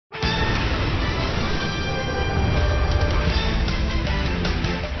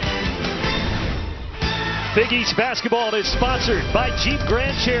Big East basketball is sponsored by Jeep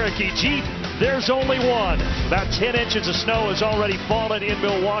Grand Cherokee. Jeep, there's only one. About 10 inches of snow has already fallen in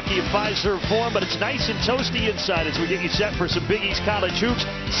Milwaukee in Fiserv form, but it's nice and toasty inside as we get you set for some Big East college hoops.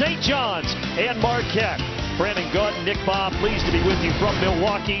 St. John's and Marquette. Brandon Gaunt and Nick Bob, pleased to be with you from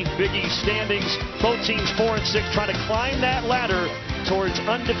Milwaukee. Big East standings, both teams 4 and 6, trying to climb that ladder towards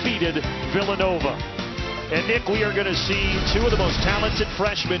undefeated Villanova. And Nick, we are going to see two of the most talented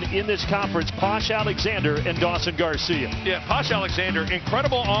freshmen in this conference, Posh Alexander and Dawson Garcia. Yeah, Posh Alexander,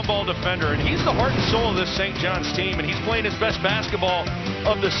 incredible on-ball defender, and he's the heart and soul of this St. John's team, and he's playing his best basketball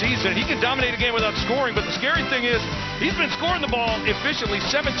of the season. He can dominate a game without scoring, but the scary thing is he's been scoring the ball efficiently,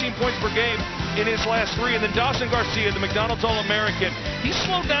 17 points per game in his last 3. And then Dawson Garcia, the McDonald's All-American, he's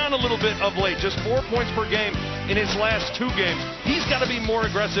slowed down a little bit of late, just 4 points per game in his last 2 games. He's got to be more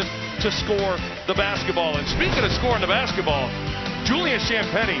aggressive to score the basketball. And speaking of scoring the basketball, Julian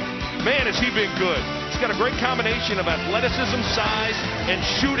Champagnie, man, has he been good. He's got a great combination of athleticism, size, and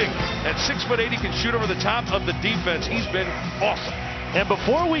shooting. At 6'8", he can shoot over the top of the defense. He's been awesome. And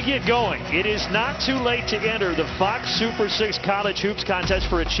before we get going, it is not too late to enter the Fox Super 6 College Hoops Contest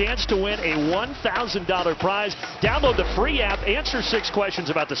for a chance to win a $1,000 prize. Download the free app, answer 6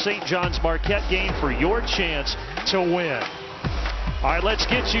 questions about the St. John's Marquette game for your chance to win. All right, let's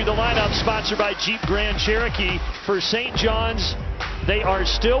get you the lineup sponsored by Jeep Grand Cherokee. For St. John's, they are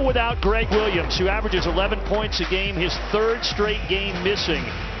still without Greg Williams, who averages 11 points a game, his 3rd straight game missing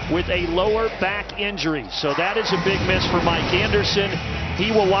with a lower back injury. So that is a big miss for Mike Anderson.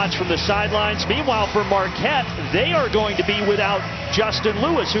 He will watch from the sidelines. Meanwhile, for Marquette, they are going to be without Justin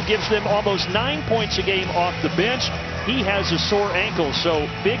Lewis, who gives them almost 9 points a game off the bench. He has a sore ankle, so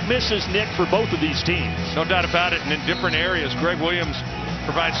big misses, Nick, for both of these teams. No doubt about it, and in different areas. Greg Williams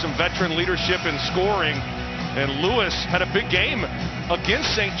provides some veteran leadership in scoring, and Lewis had a big game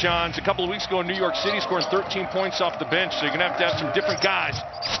against St. John's a couple of weeks ago in New York City, scoring 13 points off the bench, so you're going to have some different guys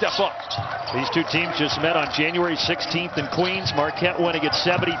step up. These two teams just met on January 16th in Queens. Marquette winning at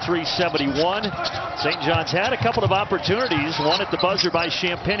 73-71. St. John's had a couple of opportunities, one at the buzzer by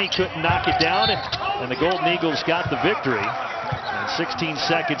Champagnie, couldn't knock it down, and the Golden Eagles got the victory. And 16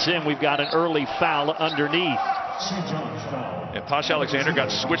 seconds in, we've got an early foul underneath. And Posh Alexander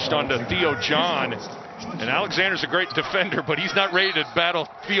got switched onto Theo John. And Alexander's a great defender, but he's not ready to battle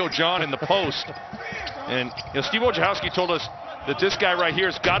Theo John in the post. And Steve Wojciechowski told us that this guy right here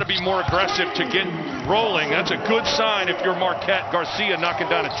has got to be more aggressive to get rolling. That's a good sign if you're Marquette. Garcia knocking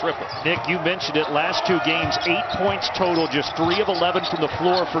down a triple. Nick, you mentioned it, last 2 games, 8 points total, just 3 of 11 from the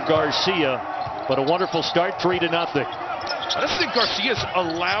floor for Garcia. But a wonderful start, 3-0. I just think Garcia's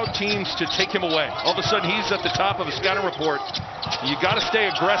allowed teams to take him away. All of a sudden, he's at the top of the scouting report. You got to stay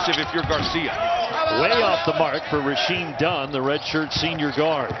aggressive if you're Garcia. Way off the mark for Rasheem Dunn, the redshirt senior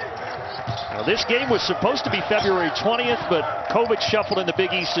guard. Now, this game was supposed to be February 20th, but COVID shuffled in the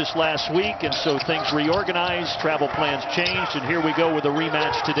Big East this last week, and so things reorganized, travel plans changed, and here we go with a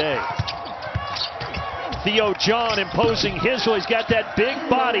rematch today. Theo John imposing his will. He's got that big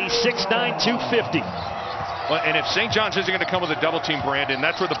body, 6'9", 250. Well, and if St. John's isn't going to come with a double team, Brandon,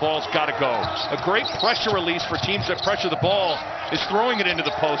 that's where the ball's got to go. A great pressure release for teams that pressure the ball is throwing it into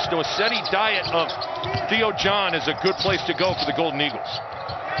the post. So a steady diet of Theo John is a good place to go for the Golden Eagles.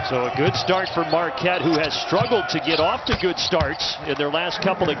 So a good start for Marquette, who has struggled to get off to good starts in their last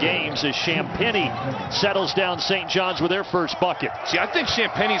couple of games as Champagnie settles down St. John's with their first bucket. See, I think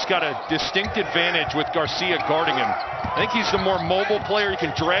Champagnie's got a distinct advantage with Garcia guarding him. I think he's the more mobile player. He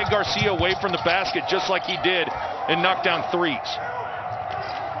can drag Garcia away from the basket just like he did and knock down threes.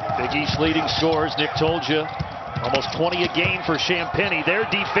 Big East leading scorers, Nick told you. Almost 20 a game for Champagnie. There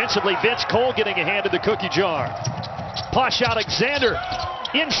defensively, Vince Cole getting a hand in the cookie jar. Posh Alexander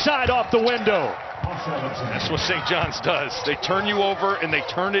inside off the window. That's what St. John's does. They turn you over and they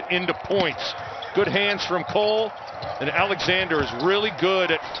turn it into points. Good hands from Cole, and Alexander is really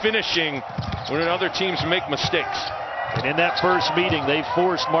good at finishing when other teams make mistakes. And in that first meeting, they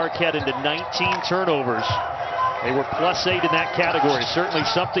forced Marquette into 19 turnovers. They were +8 in that category. Certainly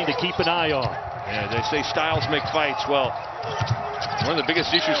something to keep an eye on. Yeah, they say styles make fights. Well, one of the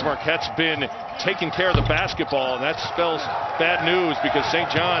biggest issues for Marquette's been taking care of the basketball, and that spells bad news because St.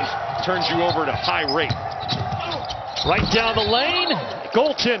 John's turns you over at a high rate. Right down the lane,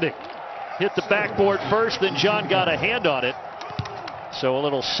 goaltending. Hit the backboard first, then John got a hand on it. So a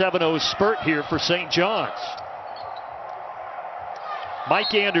little 7-0 spurt here for St. John's.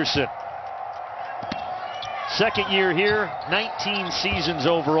 Mike Anderson. Second year here, 19 seasons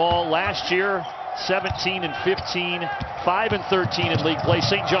overall. Last year, 17 and 15, 5 and 13 in league play.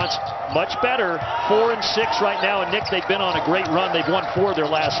 St. John's much better, 4 and 6 right now. And Nick, they've been on a great run. They've won 4 of their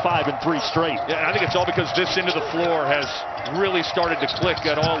last 5 and 3 straight. Yeah, I think it's all because this end of the floor has really started to click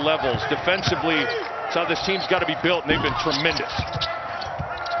at all levels. Defensively, it's how this team's got to be built, and they've been tremendous.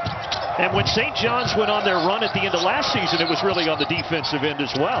 And when St. John's went on their run at the end of last season, it was really on the defensive end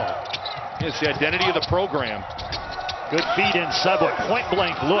as well. It's the identity of the program. Good feed inside, but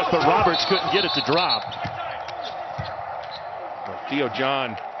point-blank look, but Roberts couldn't get it to drop. Theo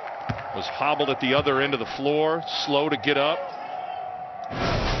John was hobbled at the other end of the floor, slow to get up.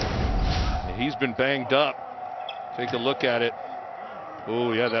 And he's been banged up. Take a look at it.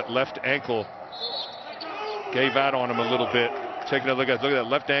 Oh, yeah, that left ankle gave out on him a little bit. Take another look at that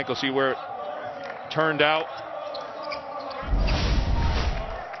left ankle, see where it turned out.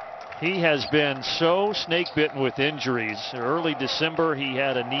 He has been so snake-bitten with injuries. Early December, he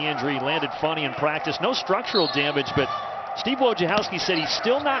had a knee injury, landed funny in practice. No structural damage, but Steve Wojciechowski said he's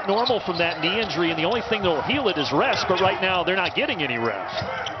still not normal from that knee injury, and the only thing that will heal it is rest, but right now they're not getting any rest.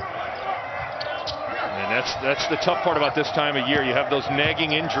 And that's the tough part about this time of year. You have those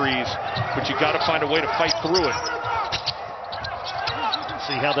nagging injuries, but you got to find a way to fight through it.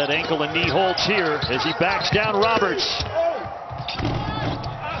 See how that ankle and knee holds here as he backs down Roberts.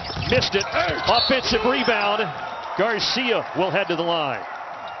 Missed it. Offensive rebound. Garcia will head to the line.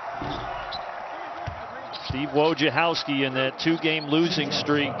 Steve Wojciechowski in that 2-game losing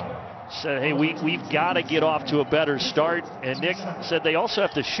streak said, hey, we've got to get off to a better start. And Nick said they also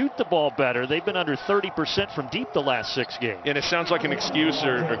have to shoot the ball better. They've been under 30% from deep the last 6 games. And it sounds like an excuse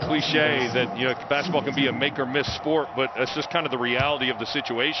or cliche that, you know, basketball can be a make or miss sport, but it's just kind of the reality of the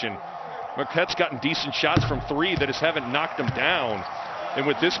situation. Marquette's gotten decent shots from 3 that just haven't knocked them down. And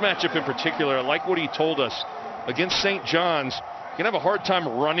with this matchup in particular, I like what he told us. Against St. John's, you can have a hard time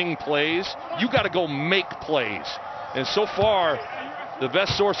running plays. You got to go make plays. And so far, the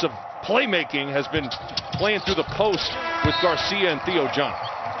best source of playmaking has been playing through the post with Garcia and Theo John.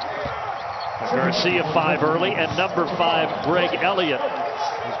 Garcia 5 early, and number 5, Greg Elliott,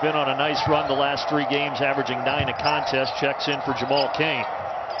 has been on a nice run the last 3 games, averaging 9 a contest. Checks in for Jamal Cain.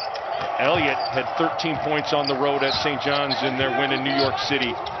 Elliott had 13 points on the road at St. John's in their win in New York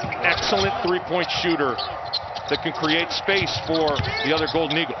City. Excellent three-point shooter that can create space for the other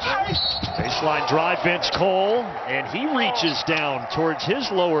Golden Eagles. Baseline drive, Vince Cole, and he reaches down towards his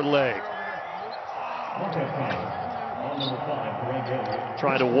lower leg.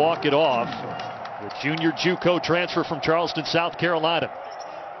 Trying to walk it off. The junior JUCO transfer from Charleston, South Carolina.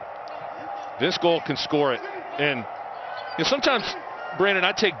 This goal can score it. And you know, sometimes, Brandon,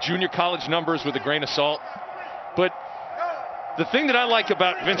 I take junior college numbers with a grain of salt, but the thing that I like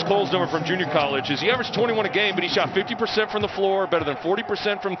about Vince Cole's number from junior college is he averaged 21 a game, but he shot 50% from the floor, better than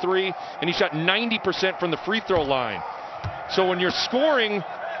 40% from 3, and he shot 90% from the free throw line. So when you're scoring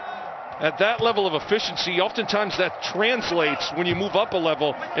at that level of efficiency, oftentimes that translates when you move up a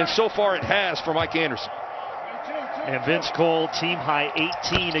level, and so far it has for Mike Anderson. And Vince Cole, team high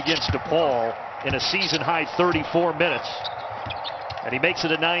 18 against DePaul in a season high 34 minutes. And he makes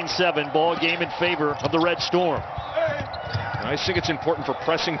it a 9-7 ball game in favor of the Red Storm. I think it's important for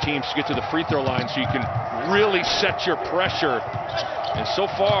pressing teams to get to the free throw line so you can really set your pressure. And so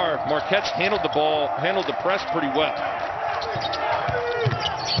far, Marquette's handled the press pretty well.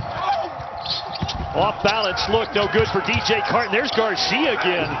 Off balance look, no good for DJ Carton. There's Garcia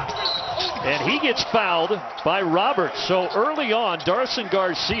again. And he gets fouled by Roberts. So early on, Darson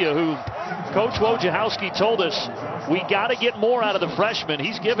Garcia, who Coach Wojciechowski told us we got to get more out of the freshman.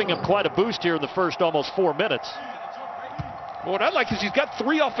 He's giving him quite a boost here in the first almost 4 minutes. Well, what I like is he's got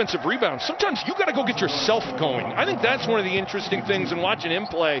 3 offensive rebounds. Sometimes you got to go get yourself going. I think that's one of the interesting things in watching him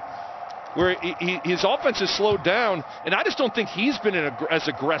play, where his offense is slowed down, and I just don't think he's been as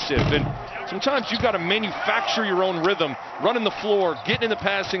aggressive. And sometimes you got to manufacture your own rhythm, running the floor, getting in the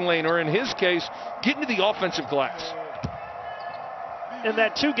passing lane, or in his case, getting to the offensive glass. And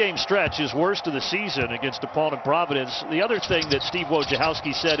that 2-game stretch is worst of the season against DePaul and Providence. The other thing that Steve Wojciechowski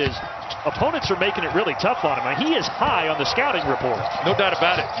said is opponents are making it really tough on him. And he is high on the scouting report. No doubt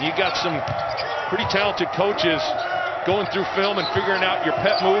about it. You got some pretty talented coaches going through film and figuring out your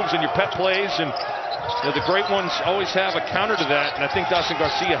pet moves and your pet plays. And you know, the great ones always have a counter to that. And I think Darson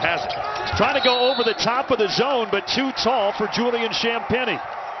Garcia has it. Trying to go over the top of the zone, but too tall for Julian Champagnie.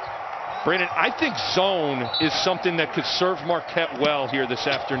 Brandon, I think zone is something that could serve Marquette well here this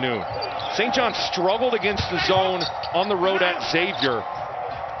afternoon. St. John struggled against the zone on the road at Xavier.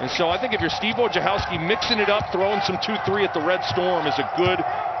 And so I think if you're Steve Wojciechowski, mixing it up, throwing some 2-3 at the Red Storm is a good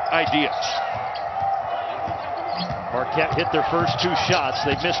idea. Marquette hit their first 2 shots.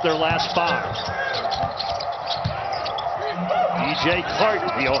 They've missed their last 5. E.J. Clark,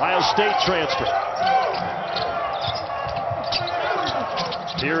 the Ohio State transfer.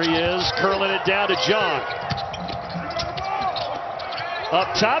 Here he is, curling it down to John. Up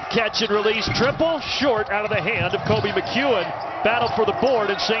top, catch and release triple, short out of the hand of Kobe McEwen. Battle for the board,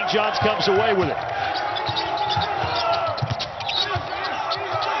 and St. John's comes away with it.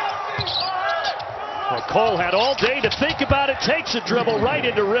 Well, Cole had all day to think about it, takes a dribble right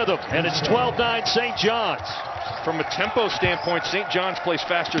into rhythm, and it's 12-9 St. John's. From a tempo standpoint, St. John's plays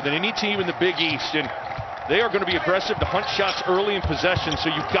faster than any team in the Big East, and they are going to be aggressive to hunt shots early in possession, so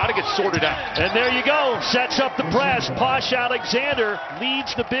you've got to get sorted out. And there you go. Sets up the press. Posh Alexander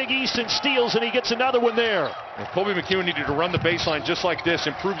leads the Big East in steals, and he gets another one there. And Kobe McEwen needed to run the baseline just like this,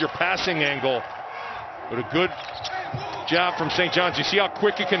 improve your passing angle. But a good job from St. John's. You see how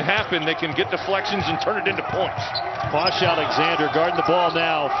quick it can happen. They can get deflections and turn it into points. Posh Alexander guarding the ball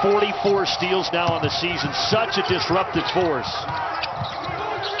now. 44 steals now on the season. Such a disruptive force.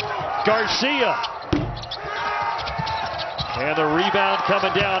 Garcia. And the rebound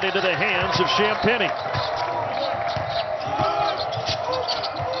coming down into the hands of Champagny.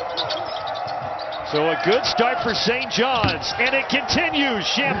 So a good start for St. John's, and it continues.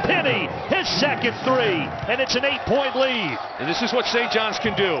 Champagny, his second 3, and it's an 8-point lead. And this is what St. John's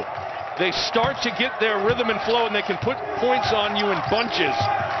can do. They start to get their rhythm and flow, and they can put points on you in bunches.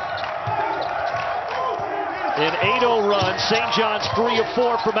 An 8-0 run. St. John's 3 of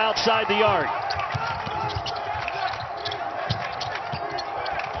 4 from outside the arc.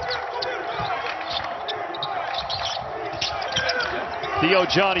 Theo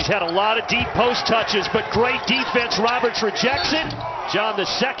John, he's had a lot of deep post touches, but great defense. Roberts rejects it. John, the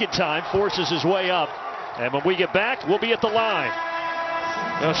second time, forces his way up. And when we get back, we'll be at the line.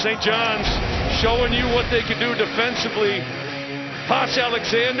 Now, St. John's showing you what they can do defensively. Posh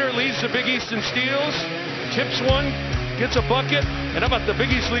Alexander leads the Big East in steals, tips one, gets a bucket, and how about the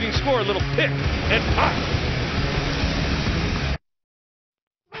Big East leading scorer, a little pick and pop.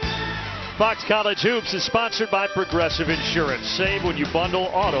 Fox College Hoops is sponsored by Progressive Insurance. Save when you bundle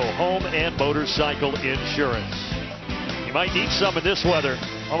auto, home, and motorcycle insurance. You might need some in this weather.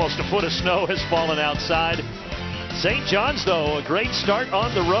 Almost a foot of snow has fallen outside. St. John's, though, a great start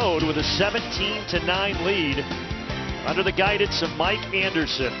on the road with a 17-9 lead under the guidance of Mike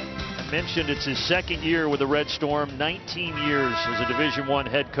Anderson. I mentioned it's his second year with the Red Storm, 19 years as a Division I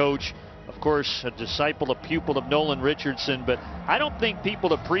head coach. Of course, a disciple, a pupil of Nolan Richardson, but I don't think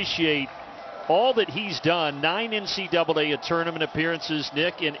people appreciate all that he's done. 9 NCAA tournament appearances,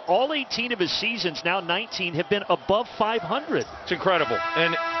 Nick, and all 18 of his seasons, now 19, have been above 500. It's incredible.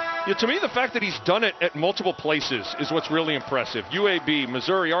 And to me, the fact that he's done it at multiple places is what's really impressive. UAB,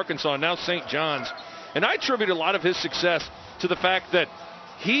 Missouri, Arkansas, now St. John's. And I attribute a lot of his success to the fact that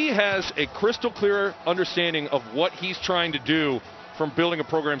he has a crystal clear understanding of what he's trying to do from building a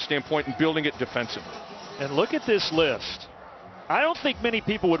program standpoint and building it defensively. And look at this list. I don't think many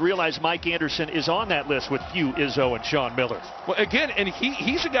people would realize Mike Anderson is on that list with Hugh Izzo and Sean Miller. Well, again, and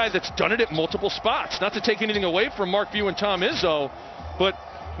he's a guy that's done it at multiple spots. Not to take anything away from Mark Few and Tom Izzo, but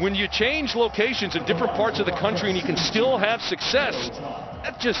when you change locations in different parts of the country and you can still have success,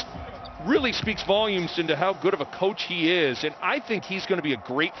 that just really speaks volumes into how good of a coach he is. And I think he's going to be a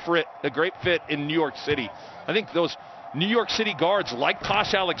great fit in New York City. I think those New York City guards like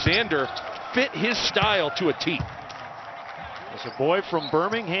Posh Alexander fit his style to a T. As a boy from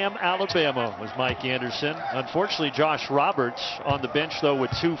Birmingham, Alabama, was Mike Anderson. Unfortunately, Josh Roberts on the bench, though,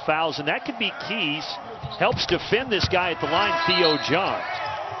 with 2 fouls, and that could be keys. Helps defend this guy at the line, Theo John.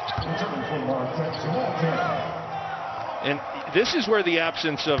 And this is where the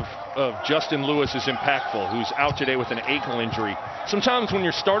absence of Justin Lewis is impactful, who's out today with an ankle injury. Sometimes when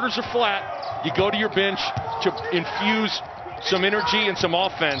your starters are flat, you go to your bench to infuse some energy and some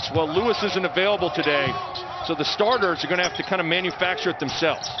offense. Well, Lewis isn't available today, so the starters are going to have to kind of manufacture it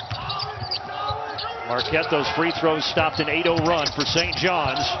themselves. Marquette, those free throws stopped an 8-0 run for St.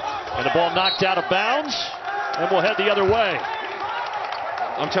 John's. And the ball knocked out of bounds, and we'll head the other way.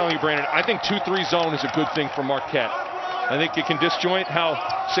 I'm telling you, Brandon, I think 2-3 zone is a good thing for Marquette. I think it can disjoint how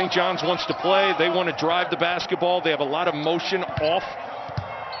St. John's wants to play. They want to drive the basketball. They have a lot of motion off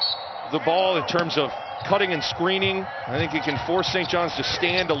the ball in terms of cutting and screening. I think it can force St. John's to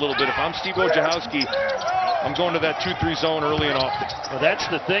stand a little bit. If I'm Steve Wojciechowski, I'm going to that 2-3 zone early and often. Well, that's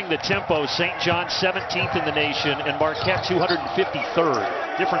the thing, the tempo. St. John's 17th in the nation, and Marquette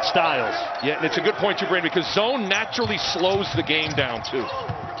 253rd. Different styles. Yeah, and it's a good point too, Brandon, because zone naturally slows the game down too.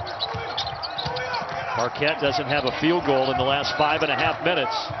 Marquette doesn't have a field goal in the last 5.5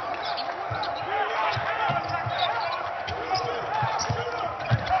 minutes.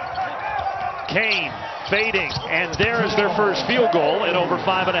 Kane fading, and there is their first field goal in over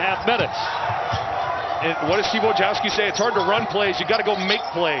 5.5 minutes. And what does Steve Wojciechowski say? It's hard to run plays. You got to go make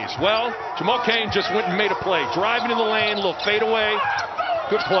plays. Well, Jamal Kane just went and made a play. Driving in the lane, a little fadeaway.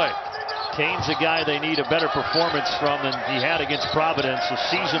 Good play. Kane's a guy they need a better performance from than he had against Providence. A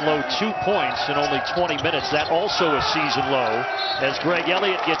season low 2 points in only 20 minutes. That also a season low as Greg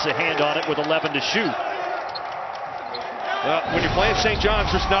Elliott gets a hand on it with 11 to shoot. Well, when you're playing St. John's,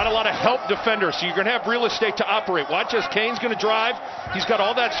 there's not a lot of help defenders, so you're going to have real estate to operate. Watch as Kane's going to drive. He's got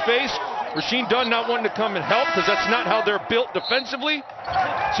all that space. Rasheed Dunn not wanting to come and help because that's not how they're built defensively.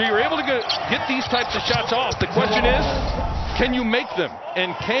 So you're able to get these types of shots off. The question is, can you make them?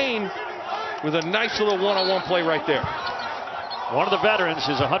 And Kane with a nice little one-on-one play right there. One of the veterans,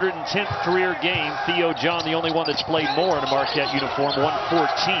 his 110th career game. Theo John, the only one that's played more in a Marquette uniform,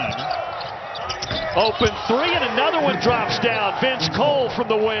 114. Open three, and another one drops down. Vince Cole from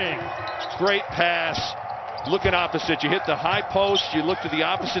the wing. Great pass. Looking opposite. You hit the high post. You look to the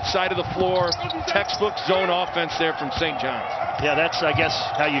opposite side of the floor. Textbook zone offense there from St. John's. Yeah, that's, I guess,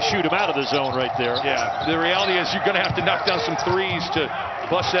 how you shoot him out of the zone right there. Yeah, the reality is you're going to have to knock down some threes to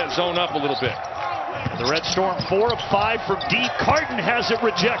bust that zone up a little bit. The Red Storm 4 of 5 from deep. Carton has it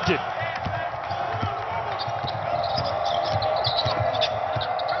rejected.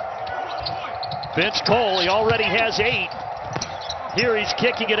 Vince Cole, he already has 8. Here he's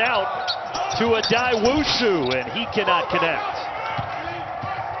kicking it out to a Daiwusu, and he cannot connect.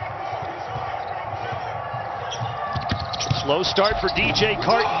 Slow start for DJ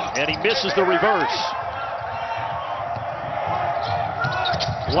Carton, and he misses the reverse.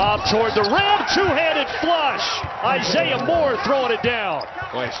 Lob toward the rim, two-handed flush. Isaiah Moore throwing it down.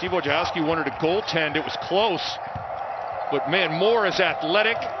 Boy, Steve Wojciechowski wanted to goaltend. It was close. But, man, Moore is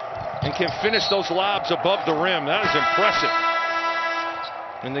athletic and can finish those lobs above the rim. That is impressive.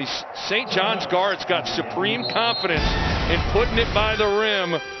 And the St. John's guards got supreme confidence in putting it by the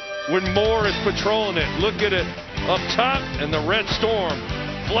rim when Moore is patrolling it. Look at it up top, and the Red Storm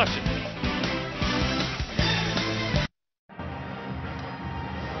flush it.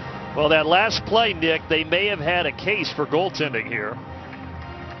 Well, that last play, Nick, they may have had a case for goaltending here.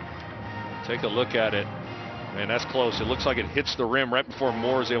 Take a look at it. Man, that's close. It looks like it hits the rim right before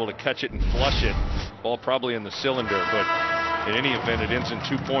Moore is able to catch it and flush it. Ball probably in the cylinder, but in any event, it ends in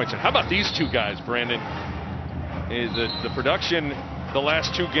 2 points. And how about these two guys, Brandon? The production the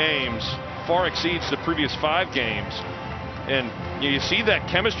last 2 games far exceeds the previous 5 games. And you see that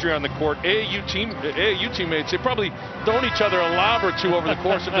chemistry on the court. AAU teammates, they probably thrown each other a lob or 2 over the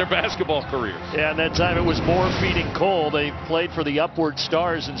course of their basketball careers. Yeah, and that time it was Moore feeding Cole. They played for the Upward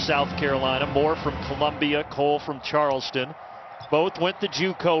Stars in South Carolina. Moore from Columbia, Cole from Charleston. Both went the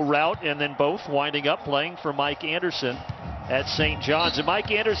JUCO route, and then both winding up playing for Mike Anderson at St. John's. And Mike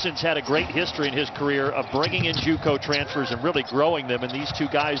Anderson's had a great history in his career of bringing in JUCO transfers and really growing them, and these 2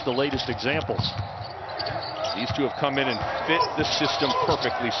 guys the latest examples. These 2 have come in and fit the system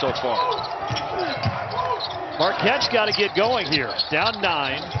perfectly so far. Marquette's got to get going here. Down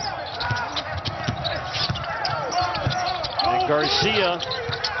 9. And Garcia,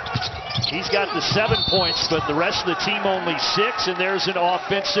 he's got the 7 points, but the rest of the team only 6, and there's an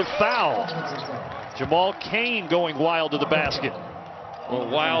offensive foul. Jamal Kane going wild to the basket. Well,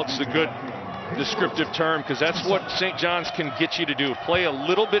 wild's a good descriptive term because that's what St. John's can get you to do. Play a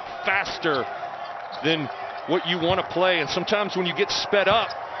little bit faster than what you want to play, and sometimes when you get sped up,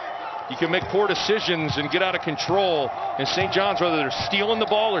 you can make poor decisions and get out of control. And St. John's, whether they're stealing the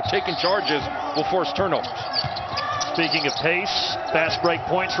ball or taking charges, will force turnovers. Speaking of pace, fast break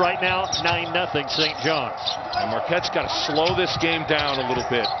points right now, 9-0 St. John's. And Marquette's got to slow this game down a little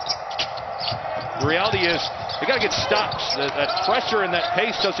bit. The reality is they got to get stops. That pressure and that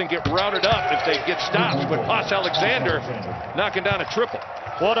pace doesn't get routed up if they get stops. But Paz Alexander knocking down a triple.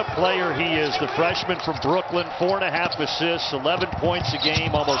 What a player he is, the freshman from Brooklyn. 4.5 assists, 11 points a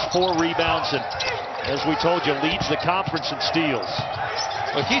game, almost 4 rebounds, and as we told you, leads the conference in steals.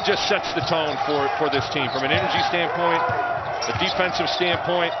 Well, he just sets the tone for this team from an energy standpoint, a defensive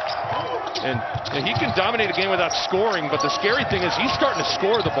standpoint, and he can dominate a game without scoring, but the scary thing is he's starting to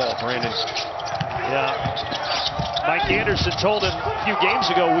score the ball, Brandon. Yeah. Mike Anderson told him a few games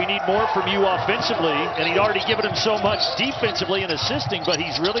ago, we need more from you offensively, and he'd already given him so much defensively and assisting, but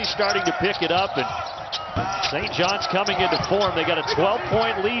he's really starting to pick it up, and St. John's coming into form. They got a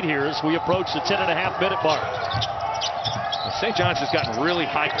 12-point lead here as we approach the 10.5-minute mark. St. John's has gotten really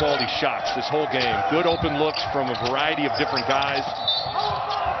high-quality shots this whole game. Good open looks from a variety of different guys.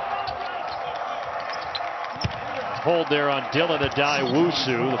 Hold there on Dylan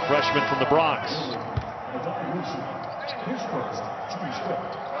Adai-Wusu, the freshman from the Bronx.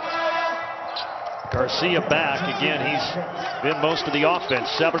 Garcia back. Again, he's been most of the offense.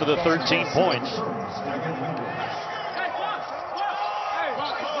 7 of the 13 points.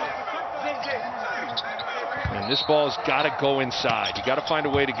 And this ball's got to go inside. You got to find a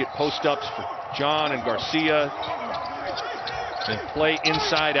way to get post-ups for John and Garcia and play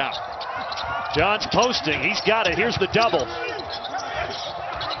inside out. John's posting. He's got it. Here's the double.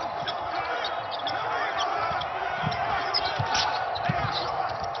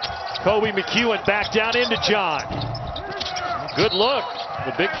 Kobe McEwen back down into John. Good look.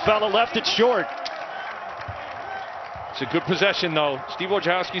 The big fella left it short. It's a good possession, though. Steve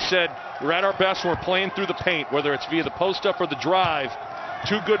Wojciechowski said we're at our best when we're playing through the paint, whether it's via the post-up or the drive.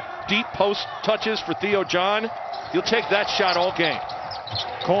 2 good deep post touches for Theo John. He'll take that shot all game.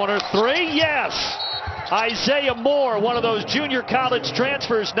 Corner 3, yes! Isaiah Moore, one of those junior college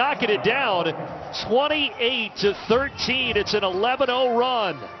transfers, knocking it down. 28-13. It's an 11-0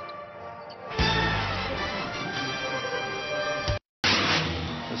 run.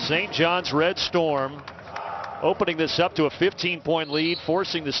 The St. John's Red Storm opening this up to a 15-point lead,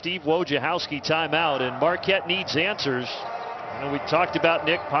 forcing the Steve Wojciechowski timeout, and Marquette needs answers. We talked about,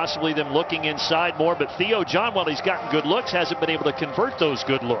 Nick, possibly them looking inside more, but Theo John, while he's gotten good looks, hasn't been able to convert those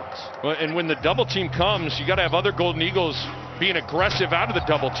good looks. Well, and when the double team comes, you got to have other Golden Eagles being aggressive out of the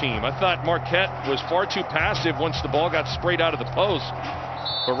double team. I thought Marquette was far too passive once the ball got sprayed out of the post.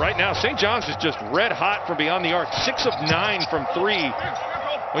 But right now, St. John's is just red hot from beyond the arc. 6 of 9 from 3.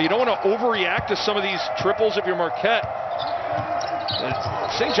 Well, you don't want to overreact to some of these triples if you're Marquette.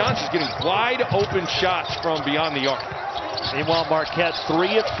 St. John's is getting wide open shots from beyond the arc. Meanwhile, Marquette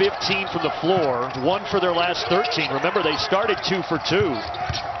 3 of 15 from the floor, 1 for their last 13. Remember, they started 2 for 2.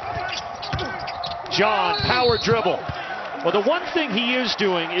 John, power dribble. Well, the one thing he is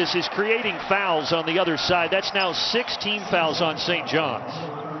doing is creating fouls on the other side. That's now 16 fouls on St. John's.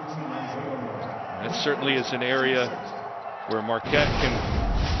 That certainly is an area where Marquette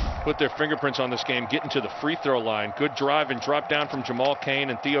can put their fingerprints on this game, getting to the free throw line. Good drive and drop down from Jamal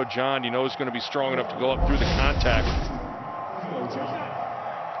Cain, and Theo John, you know, is going to be strong enough to go up through the contact.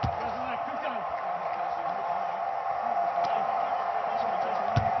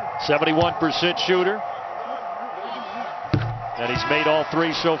 71% shooter. And he's made all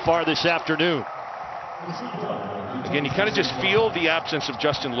 3 so far this afternoon. Again, you kind of just feel the absence of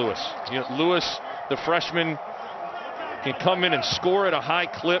Justin Lewis. You know, Lewis, the freshman, can come in and score at a high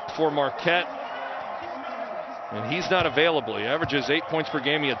clip for Marquette. And he's not available. He averages 8 points per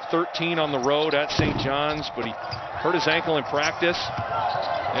game. He had 13 on the road at St. John's, but he hurt his ankle in practice.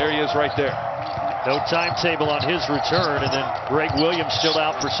 There he is right there. No timetable on his return, and then Greg Williams still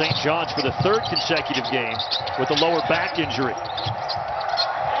out for St. John's for the 3rd consecutive game with a lower back injury.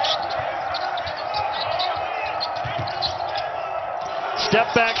 Step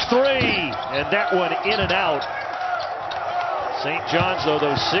back 3, and that one in and out. St. John's, though,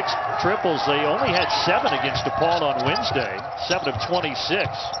 those 6 triples, they only had 7 against DePaul on Wednesday, 7 of 26.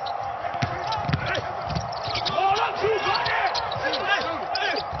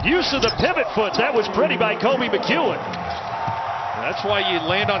 Use of the pivot foot. That was pretty by Kobe McEwen. That's why you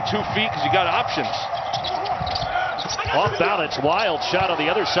land on 2 feet, because you got options. Off balance, wild shot on the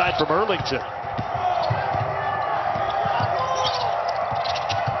other side from Erlington.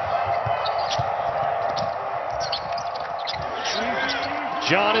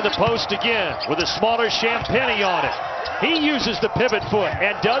 John in the post again with a smaller Champagny on it. He uses the pivot foot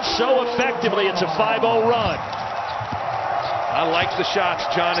and does so effectively. It's a 5-0 run. I like the shots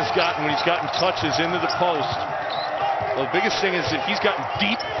John has gotten when he's gotten touches into the post. Well, the biggest thing is that he's gotten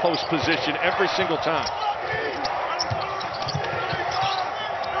deep post position every single time.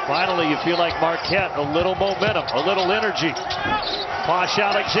 Finally, you feel like Marquette, a little momentum, a little energy. Posh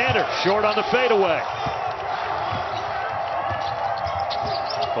Alexander, short on the fadeaway.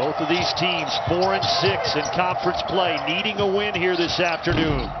 Both of these teams 4 and 6 in conference play, needing a win here this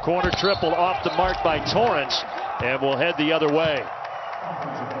afternoon. Corner triple off the mark by Torrance, and we'll head the other way.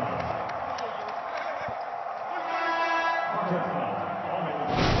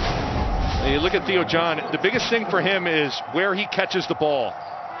 You look at Theo John, the biggest thing for him is where he catches the ball.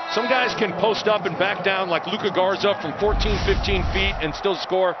 Some guys can post up and back down like Luka Garza from 14, 15 feet and still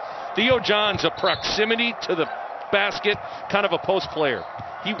score. Theo John's a proximity to the basket, kind of a post player.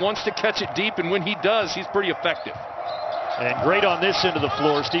 He wants to catch it deep, and when he does, he's pretty effective. And great on this end of the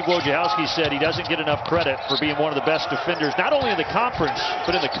floor. Steve Wojciechowski said he doesn't get enough credit for being one of the best defenders, not only in the conference,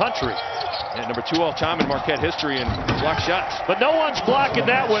 but in the country. And number 2 all-time in Marquette history in block shots. But no one's blocking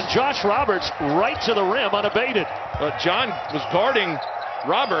that one. Josh Roberts right to the rim unabated. John was guarding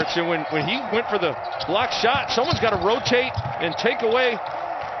Roberts, and when he went for the block shot, someone's got to rotate and take away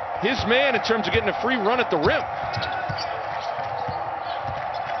his man in terms of getting a free run at the rim.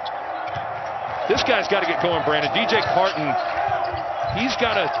 This guy's got to get going, Brandon. DJ Carton, he's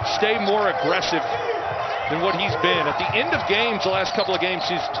got to stay more aggressive than what he's been. At the end of games, the last couple of games,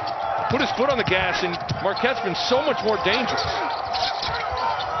 he's put his foot on the gas, and Marquette's been so much more dangerous.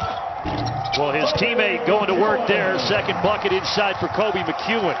 Well, his teammate going to work there. Second bucket inside for Kobe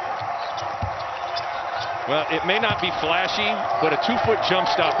McEwen. Well, it may not be flashy, but a 2-foot jump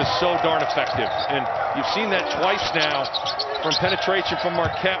stop is so darn effective. And you've seen that twice now from penetration from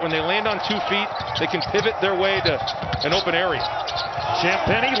Marquette. When they land on 2 feet, they can pivot their way to an open area.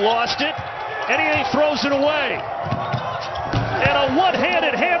 Champagnie lost it, and he throws it away. And a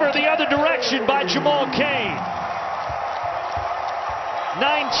one-handed hammer the other direction by Jamal Cain.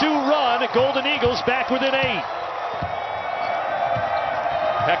 9-2 run, Golden Eagles back within 8.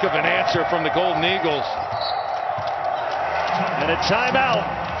 Heck of an answer from the Golden Eagles. And a timeout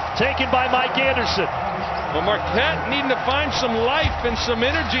taken by Mike Anderson. Well, Marquette needing to find some life and some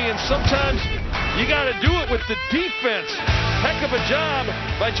energy, and sometimes you got to do it with the defense. Heck of a job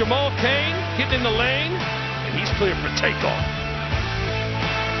by Jamal Cain getting in the lane, and he's clear for takeoff.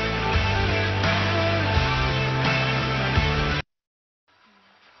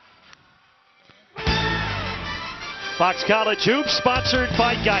 Fox College Hoops, sponsored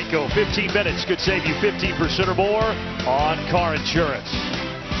by Geico. 15 minutes could save you 15% or more on car insurance.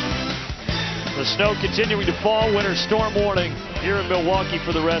 The snow continuing to fall. Winter storm warning here in Milwaukee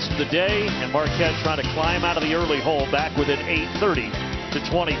for the rest of the day. And Marquette trying to climb out of the early hole, back within 8:30 to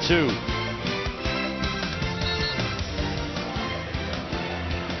 22.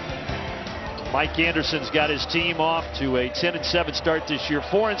 Mike Anderson's got his team off to a 10-7 start this year,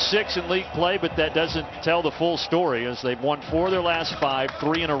 4-6 in league play, but that doesn't tell the full story, as they've won 4 of their last 5,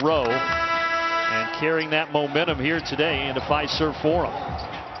 3 in a row, and carrying that momentum here today into Fiserv Forum.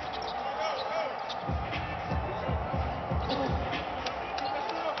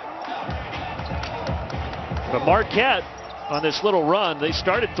 But Marquette on this little run, they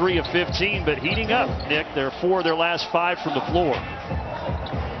started 3 of 15, but heating up, Nick. They're 4 of their last 5 from the floor.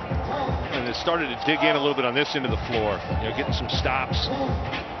 And they started to dig in a little bit on this end of the floor, getting some stops.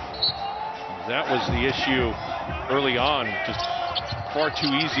 That was the issue early on, just far too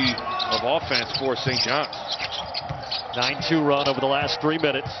easy of offense for St. John's. 9-2 run over the last 3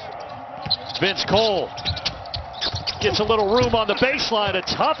 minutes. Vince Cole gets a little room on the baseline, a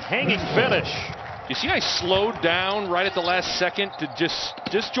tough hanging finish. You see, I slowed down right at the last second to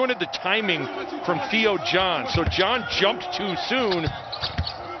disjointed the timing from Theo John. So John jumped too soon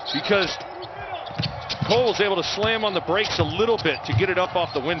because Cole was able to slam on the brakes a little bit to get it up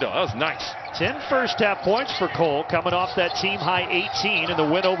off the window. That was nice. 10 first half points for Cole, coming off that team high 18 in the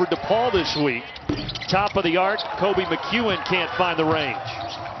win over DePaul this week. Top of the arc, Kobe McEwen can't find the range.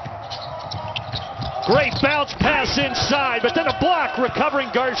 Great bounce pass inside, but then a block, recovering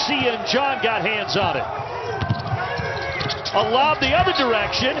Garcia, and John got hands on it. A lob the other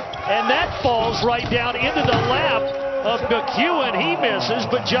direction, and that falls right down into the lap of McEwen. He misses,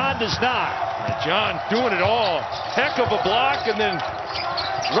 but John does not. And John doing it all. Heck of a block, and then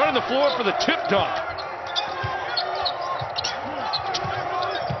running the floor for the tip dunk.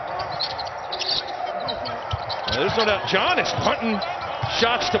 Well, there's no doubt John is hunting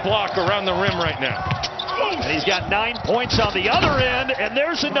shots to block around the rim right now. And he's got 9 points on the other end, and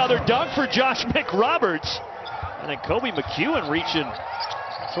there's another dunk for Josh McRoberts. And then Kobe McEwen reaching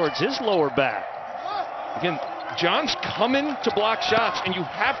towards his lower back. Again, John's coming to block shots, and you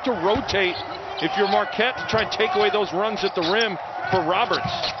have to rotate if you're Marquette to try and take away those runs at the rim for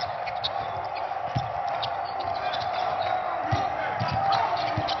Roberts.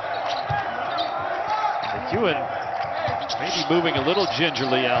 McEwen maybe moving a little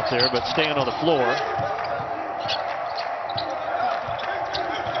gingerly out there, but staying on the floor.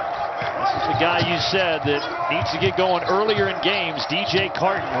 This is the guy you said that needs to get going earlier in games, DJ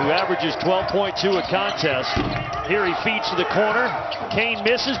Carton, who averages 12.2 a contest. Here he feeds to the corner. Cain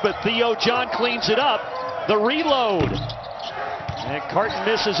misses, but Theo John cleans it up. The reload. And Carton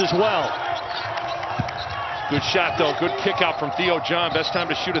misses as well. Good shot, though. Good kick out from Theo John. Best time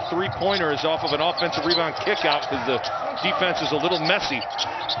to shoot a three-pointer is off of an offensive rebound kick out because the defense is a little messy.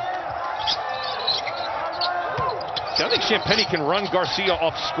 I think Champagnie can run Garcia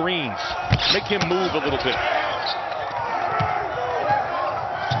off screens. Make him move a little bit.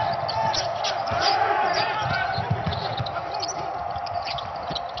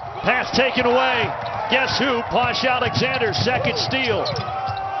 Pass taken away. Guess who? Posh Alexander, second steal.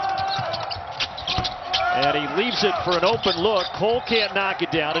 And he leaves it for an open look. Cole can't knock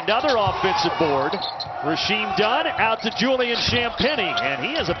it down. Another offensive board. Rasheem Dunn out to Julian Champagnie, and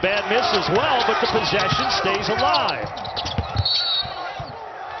he has a bad miss as well, but the possession stays alive.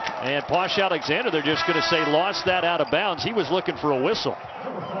 And Posh Alexander, they're just going to say, lost that out of bounds. He was looking for a whistle.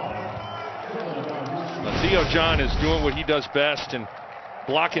 Theo John is doing what he does best and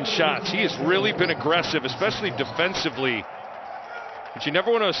blocking shots. He has really been aggressive, especially defensively. But you never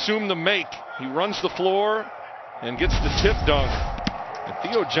want to assume the make. He runs the floor and gets the tip dunk. And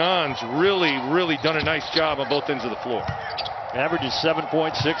Theo John's really done a nice job on both ends of the floor. Averages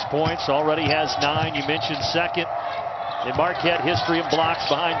 7.6 points, already has 9. You mentioned second in Marquette history in blocks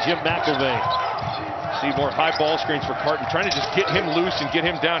behind Jim McElvey. See more high ball screens for Carton, trying to just get him loose and get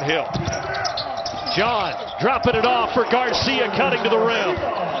him downhill. John dropping it off for Garcia, cutting to the rim.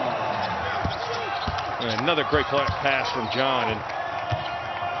 And another great pass from John. And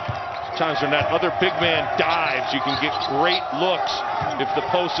sometimes when that other big man dives, you can get great looks if the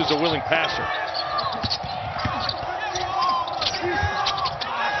post is a willing passer.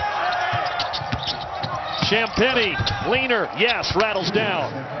 Champagnie, leaner, yes, rattles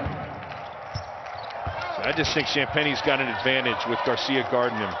down. I just think Champagnie's got an advantage with Garcia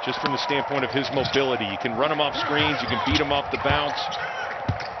guarding him, just from the standpoint of his mobility. You can run him off screens, you can beat him off the bounce.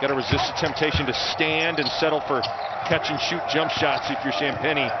 Got to resist the temptation to stand and settle for catch and shoot jump shots if you're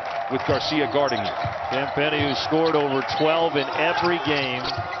Champagnie with Garcia guarding you. Champagnie, who scored over 12 in every game.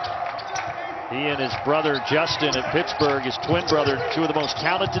 He and his brother Justin at Pittsburgh, his twin brother, two of the most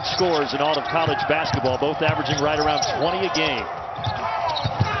talented scorers in all of college basketball, both averaging right around 20 a game.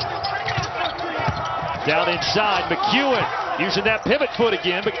 Down inside, McEwen using that pivot foot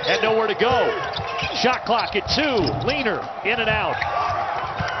again, but had nowhere to go. Shot clock at 2, leaner, in and out.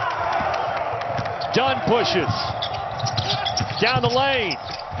 Dunn pushes. Down the lane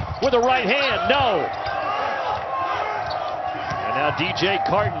with a right hand, no. And now DJ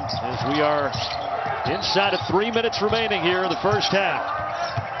Carton, as we are inside of 3 minutes remaining here in the first half.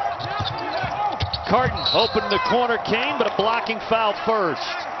 Carton opened the corner, came, but a blocking foul first.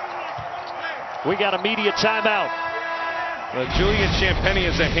 We got a media timeout. Julian Champagnie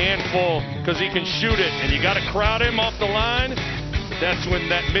is a handful because he can shoot it, and you got to crowd him off the line. That's when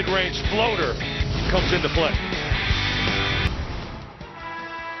that mid-range floater comes into play.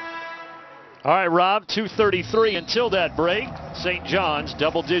 All right, Rob, 2:33 until that break. St. John's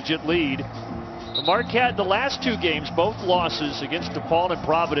double-digit lead. Marquette, the last 2 games, both losses against DePaul and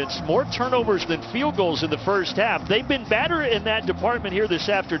Providence. More turnovers than field goals in the first half. They've been better in that department here this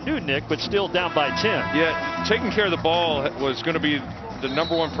afternoon, Nick, but still down by 10. Yeah, taking care of the ball was going to be the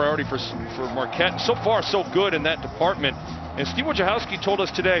 #1 priority for Marquette. So far, so good in that department. And Steve Wojciechowski told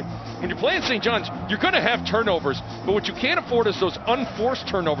us today, when you're playing St. John's, you're going to have turnovers, but what you can't afford is those unforced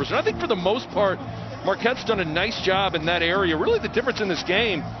turnovers. And I think for the most part, Marquette's done a nice job in that area. Really, the difference in this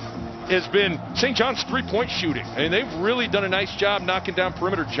game has been St. John's three-point shooting. I mean, they've really done a nice job knocking down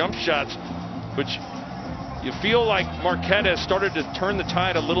perimeter jump shots, but you feel like Marquette has started to turn the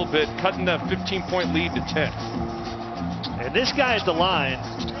tide a little bit, cutting that 15-point lead to 10. And this guy at the line,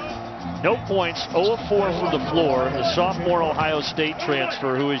 no points, 0 of 4 from the floor, the sophomore Ohio State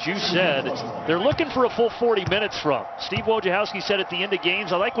transfer, who, as you said, they're looking for a full 40 minutes from. Steve Wojciechowski said at the end of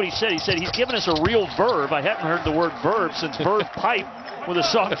games, I like what he said. He said he's given us a real verb. I haven't heard the word verb since verb pipe with a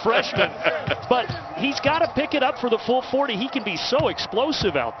soft freshman. But he's got to pick it up for the full 40. He can be so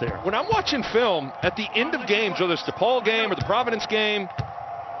explosive out there. When I'm watching film, at the end of games, whether it's the DePaul game or the Providence game,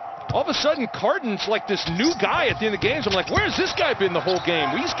 all of a sudden, Carton's like this new guy at the end of the games. I'm like, where's this guy been the whole game?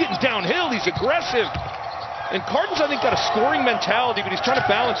 He's getting downhill. He's aggressive. And Carton's, I think, got a scoring mentality, but he's trying to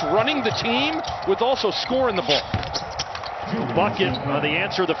balance running the team with also scoring the ball. Bucket on the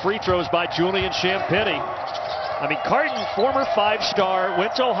answer to the free throws by Julian Champagnie. I mean, Carton, former 5-star,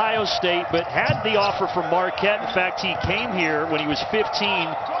 went to Ohio State, but had the offer from Marquette. In fact, he came here when he was 15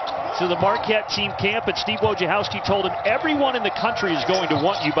 to the Marquette team camp, and Steve Wojciechowski told him everyone in the country is going to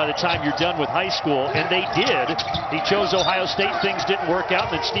want you by the time you're done with high school, and they did. He chose Ohio State. Things didn't work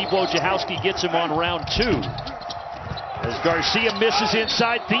out, and then Steve Wojciechowski gets him on round 2. As Garcia misses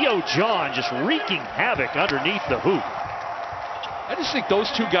inside, Theo John just wreaking havoc underneath the hoop. I just think those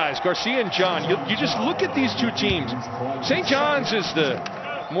two guys, Garcia and John, you just look at these two teams. St. John's is the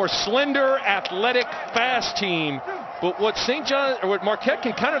more slender, athletic, fast team. But what what Marquette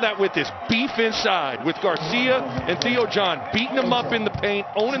can counter that with is beef inside, with Garcia and Theo John beating them up in the paint,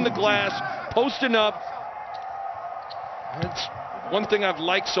 owning the glass, posting up. That's one thing I've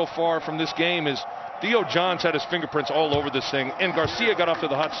liked so far from this game is Theo John's had his fingerprints all over this thing, and Garcia got off to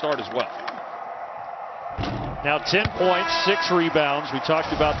the hot start as well. Now 10 points, 6 rebounds. We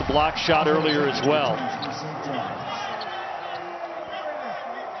talked about the block shot earlier as well.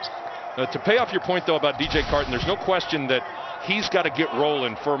 To pay off your point, though, about DJ Carton, there's no question that he's got to get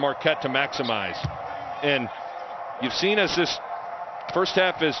rolling for Marquette to maximize. And you've seen as this first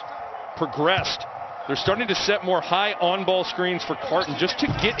half has progressed, they're starting to set more high on-ball screens for Carton just to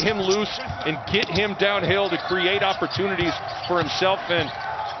get him loose and get him downhill to create opportunities for himself and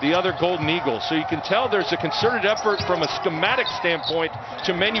the other Golden Eagles. So you can tell there's a concerted effort from a schematic standpoint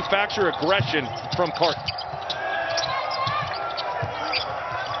to manufacture aggression from Carton.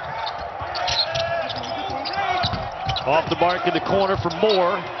 Off the mark in the corner for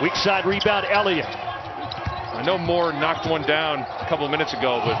Moore. Weak side rebound, Elliott. I know Moore knocked one down a couple of minutes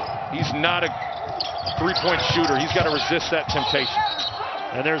ago, but he's not a three-point shooter. He's got to resist that temptation.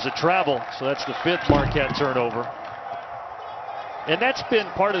 And there's a travel, so that's the 5th Marquette turnover. And that's been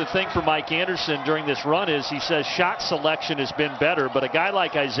part of the thing for Mike Anderson during this run is he says shot selection has been better, but a guy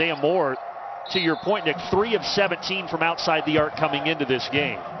like Isaiah Moore, to your point, Nick, 3 of 17 from outside the arc coming into this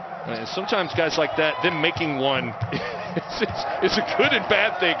game. And sometimes guys like that, them making one, it's a good and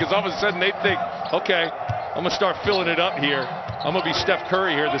bad thing because all of a sudden they think, okay, I'm going to start filling it up here. I'm going to be Steph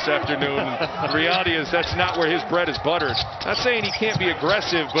Curry here this afternoon. And the reality is that's not where his bread is buttered. Not saying he can't be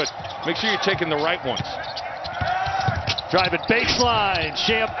aggressive, but make sure you're taking the right ones. Driving baseline,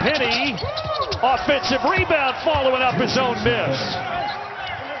 Champagnie, offensive rebound following up his own miss.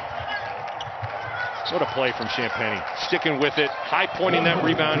 What a play from Champagnie. Sticking with it, high pointing that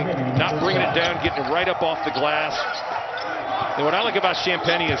rebound, not bringing it down, getting it right up off the glass. And what I like about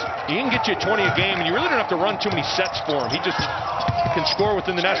Champagnie is he can get you 20 a game, and you really don't have to run too many sets for him. He just can score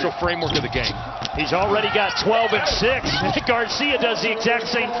within the natural framework of the game. He's already got 12 and 6. Garcia does the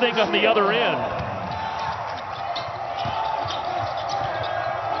exact same thing on the other end.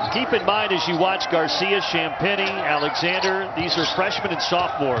 Keep in mind as you watch Garcia, Champagnie, Alexander, these are freshmen and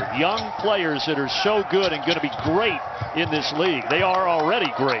sophomore, young players that are so good and going to be great in this league. They are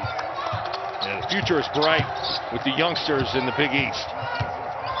already great. Yeah, the future is bright with the youngsters in the Big East.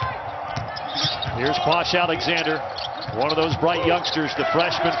 Here's Posh Alexander, one of those bright youngsters, the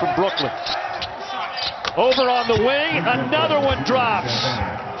freshman from Brooklyn. Over on the wing, another one drops.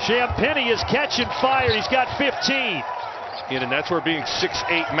 Champagnie is catching fire. He's got 15. And that's where being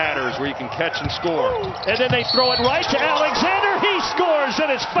 6'8" matters, where you can catch and score. And then they throw it right to Alexander. He scores and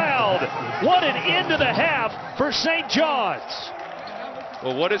is fouled. What an end to the half for St. John's.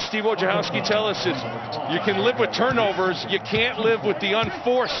 Well, what did Steve Wojciechowski tell us? Is you can live with turnovers. You can't live with the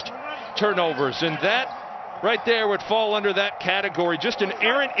unforced turnovers. And that right there would fall under that category. Just an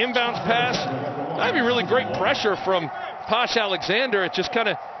errant inbounds pass. That'd be really great pressure from Posh Alexander. It's just kind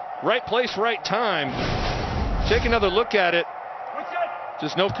of right place, right time. Take another look at it.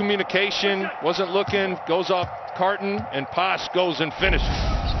 Just no communication. Wasn't looking. Goes off Carton, and Posh goes and finishes.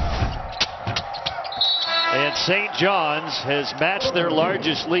 And St. John's has matched their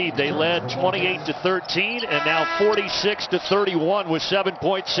largest lead. They led 28-13 and now 46-31 with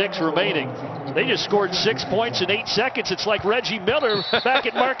 7.6 remaining. They just scored 6 points in 8 seconds. It's like Reggie Miller back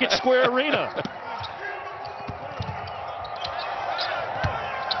at Market Square Arena.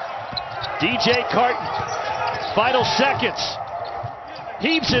 DJ Carton. Final seconds.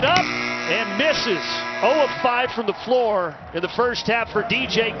 Heaves it up and misses. 0 of 5 from the floor in the first half for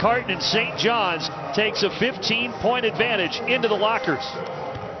DJ Carton, and St. John's takes a 15-point advantage into the lockers.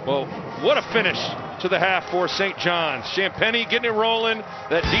 Well, what a finish to the half for St. John's. Champagnie getting it rolling.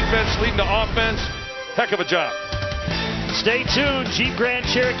 That defense leading to offense. Heck of a job. Stay tuned. Jeep Grand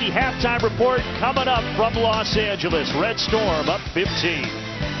Cherokee halftime report coming up from Los Angeles. Red Storm up 15.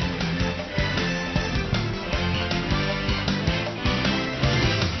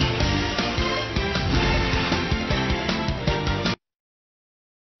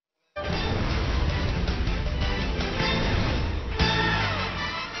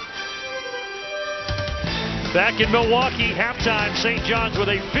 Back in Milwaukee, halftime, St. John's with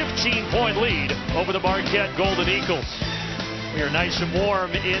a 15-point lead over the Marquette Golden Eagles. We are nice and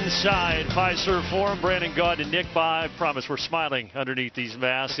warm inside Fiserv Forum. Brandon Gaud and Nick Ba. I promise we're smiling underneath these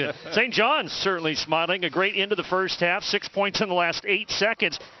masks. St. John's certainly smiling. A great end of the first half, 6 points in the last 8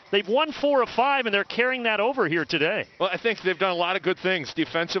 seconds. They've won 4 of 5, and they're carrying that over here today. Well, I think they've done a lot of good things.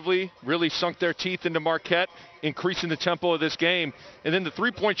 Defensively, really sunk their teeth into Marquette, increasing the tempo of this game. And then the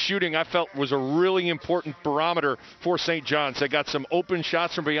three-point shooting, I felt, was a really important barometer for St. John's. They got some open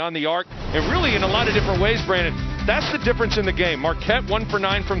shots from beyond the arc, and really in a lot of different ways, Brandon. That's the difference in the game. Marquette 1 for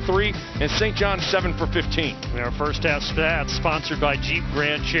 9 from 3, and St. John's 7 for 15. Our first half stats sponsored by Jeep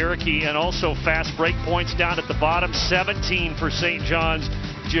Grand Cherokee, and also fast break points down at the bottom. 17 for St. John's,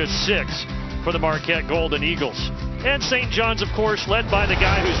 just 6 for the Marquette Golden Eagles. And St. John's, of course, led by the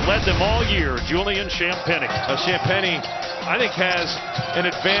guy who's led them all year, Julian Champagnie. Champagnie, I think, has an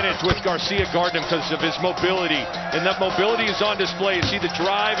advantage with Garcia guarding him because of his mobility. And that mobility is on display. You see the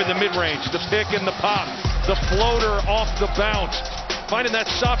drive in the mid-range, the pick and the pop, the floater off the bounce, finding that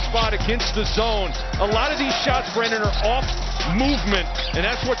soft spot against the zone. A lot of these shots, Brandon, are off movement, and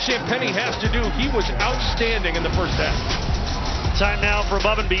that's what Champagnie has to do. He was outstanding in the first half. Time now for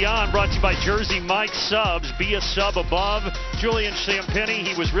Above and Beyond, brought to you by Jersey Mike Subs. Be a sub above. Julian Champagnie,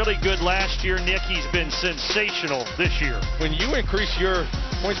 he was really good last year. Nick, he's been sensational this year. When you increase your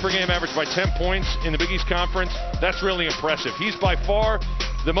points per game average by 10 points in the Big East Conference, that's really impressive. He's by far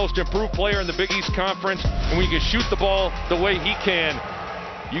the most improved player in the Big East Conference, and when you can shoot the ball the way he can,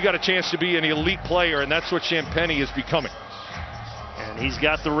 you got a chance to be an elite player, and that's what Champagnie is becoming. And he's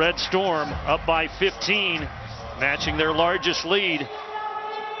got the Red Storm up by 15. Matching their largest lead.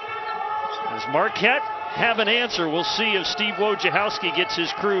 Does Marquette have an answer? We'll see if Steve Wojciechowski gets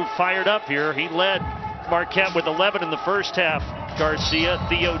his crew fired up here. He led Marquette with 11 in the first half. Garcia,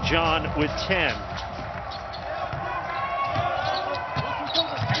 Theo John with 10.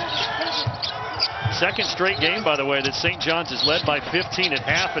 Second straight game, by the way, that St. John's is led by 15 at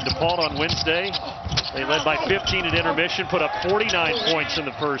half in DePaul on Wednesday. They led by 15 at intermission, put up 49 points in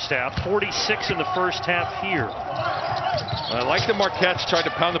the first half, 46 in the first half here. I like the Marquettes tried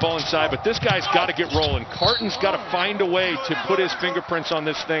to pound the ball inside, but this guy's got to get rolling. Carton's got to find a way to put his fingerprints on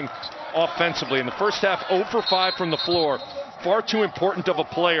this thing offensively. In the first half, 0 for 5 from the floor. Far too important of a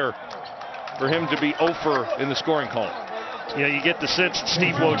player for him to be 0 for in the scoring column. Yeah, you get the sense that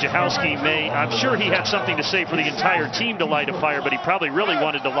Steve Wojciechowski may, I'm sure he had something to say for the entire team to light a fire, but he probably really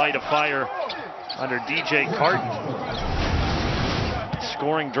wanted to light a fire under DJ Carton.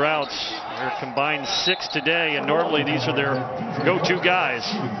 Scoring droughts. They're combined 6 today, and normally these are their go-to guys.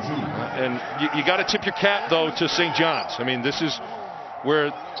 And you got to tip your cap, though, to St. John's. I mean, this is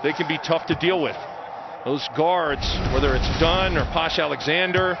where they can be tough to deal with. Those guards, whether it's Dunn or Posh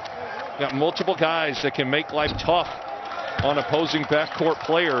Alexander, got multiple guys that can make life tough on opposing backcourt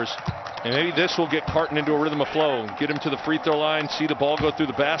players. And maybe this will get Carton into a rhythm of flow, get him to the free throw line, see the ball go through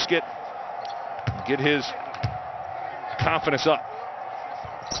the basket, get his confidence up.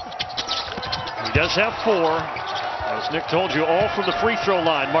 He does have 4. As Nick told you, all from the free throw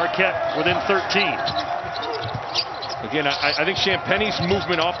line. Marquette within 13. Again, I think Champagnie's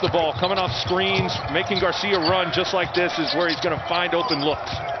movement off the ball, coming off screens, making Garcia run just like this is where he's going to find open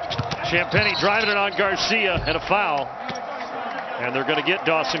looks. Champagnie driving it on Garcia and a foul. And they're going to get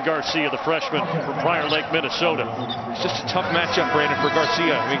Dawson Garcia, the freshman from Prior Lake, Minnesota. It's just a tough matchup, Brandon, for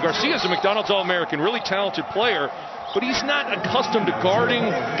Garcia. I mean, Garcia's a McDonald's All-American, really talented player, but he's not accustomed to guarding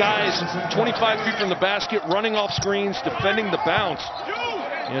guys 25 feet from the basket, running off screens, defending the bounce.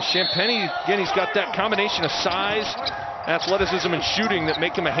 You know, Champagnie, again, he's got that combination of size, athleticism, and shooting that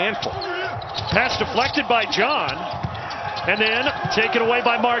make him a handful. Pass deflected by John, and then taken away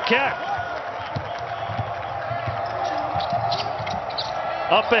by Marquette.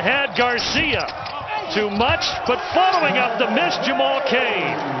 Up ahead, Garcia. Too much, but following up the miss, Jamal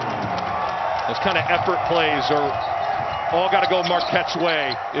Kane. Those kind of effort plays are all got to go Marquette's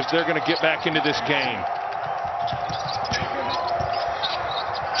way if they're going to get back into this game.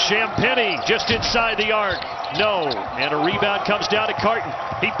 Champagnie just inside the arc. No. And a rebound comes down to Carton.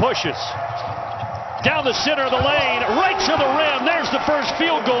 He pushes. Down the center of the lane, right to the rim. There's the first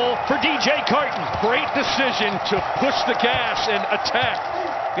field goal for DJ Carton. Great decision to push the gas and attack.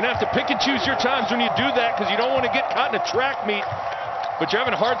 You're going to have to pick and choose your times when you do that because you don't want to get caught in a track meet. But you're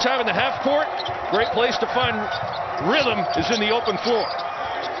having a hard time in the half court. Great place to find rhythm is in the open floor.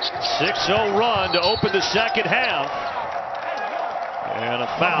 6-0 run to open the second half. And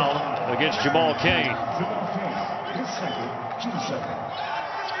a foul against Jamal Kane.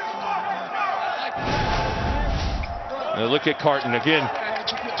 Now look at Carton again.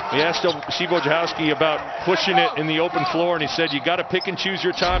 He asked Steve Wojciechowski about pushing it in the open floor, and he said you got to pick and choose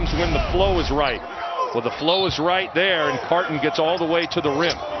your times when the flow is right. Well, the flow is right there, and Carton gets all the way to the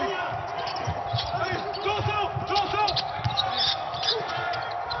rim.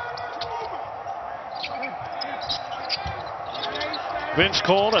 Vince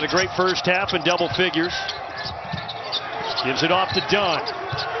Cole had a great first half in double figures. Gives it off to Dunn.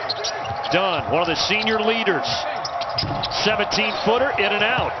 Dunn, one of the senior leaders. 17-footer, in and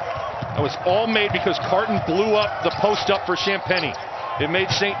out. That was all made because Carton blew up the post up for Champagnie. It made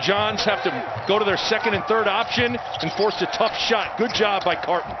St. John's have to go to their second and third option and forced a tough shot. Good job by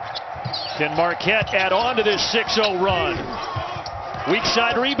Carton. Can Marquette add on to this 6-0 run? Weak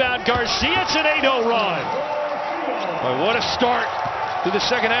side rebound, Garcia. It's an 8-0 run. Boy, what a start to the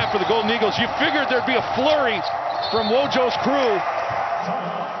second half for the Golden Eagles. You figured there'd be a flurry from Wojo's crew.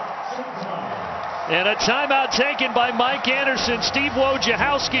 And a timeout taken by Mike Anderson. Steve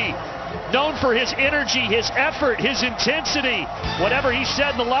Wojciechowski, known for his energy, his effort, his intensity. Whatever he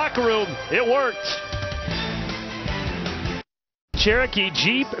said in the locker room, it worked. Cherokee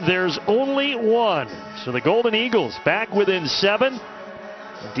Jeep, there's only one. So the Golden Eagles back within 7.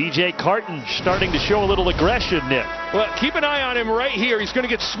 DJ Carton starting to show a little aggression, Nick. Well, keep an eye on him right here. He's going to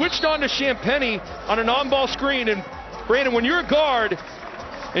get switched on to Champagny on an on-ball screen. And Brandon, when you're a guard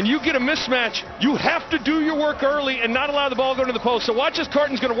and you get a mismatch, you have to do your work early and not allow the ball to go to the post. So watch as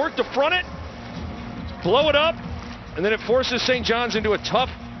Carton's going to work to front it, blow it up, and then it forces St. John's into a tough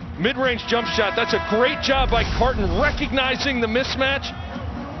mid-range jump shot. That's a great job by Carton recognizing the mismatch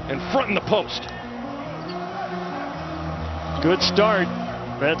and fronting the post. Good start,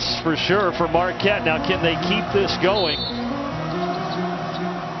 that's for sure, for Marquette. Now, can they keep this going?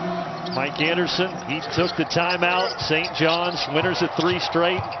 Mike Anderson, he took the timeout. St. John's winners at 3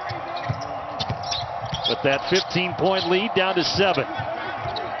 straight. With that 15-point lead down to 7.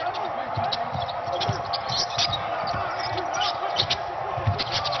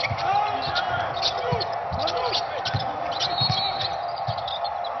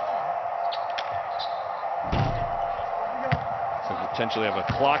 Potentially have a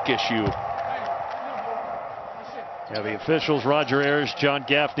clock issue. Yeah, the officials, Roger Ayers, John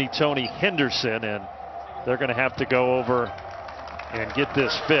Gaffney, Tony Henderson, and they're going to have to go over and get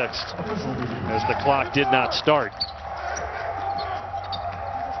this fixed as the clock did not start.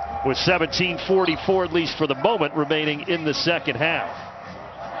 With 17:44, at least for the moment, remaining in the second half.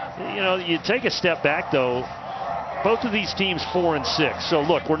 You know, you take a step back, though. Both of these teams 4 and 6. So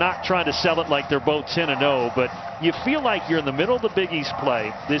look, we're not trying to sell it like they're both 10 and 0, but you feel like you're in the middle of the Big East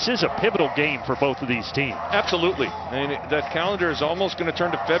play. This is a pivotal game for both of these teams. Absolutely. And that calendar is almost going to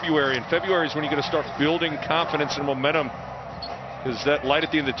turn to February, and February is when you're going to start building confidence and momentum, because that light at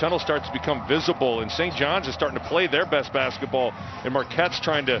the end of the tunnel starts to become visible, and St. John's is starting to play their best basketball, and Marquette's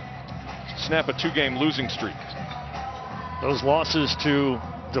trying to snap a 2-game losing streak. Those losses to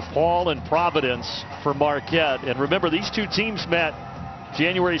DePaul and Providence for Marquette. And remember, these two teams met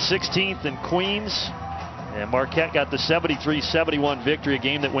January 16th in Queens. And Marquette got the 73-71 victory, a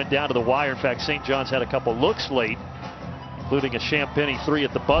game that went down to the wire. In fact, St. John's had a couple looks late, including a Champagny 3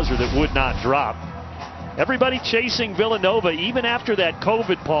 at the buzzer that would not drop. Everybody chasing Villanova, even after that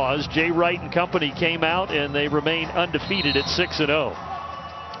COVID pause. Jay Wright and company came out, and they remain undefeated at 6-0.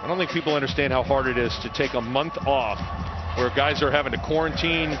 I don't think people understand how hard it is to take a month off where guys are having to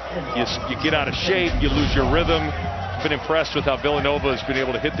quarantine, you get out of shape, you lose your rhythm. I've been impressed with how Villanova has been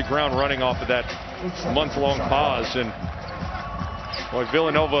able to hit the ground running off of that month-long pause. And boy,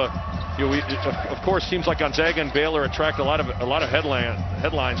 Villanova, of course, teams like Gonzaga and Baylor attract a lot of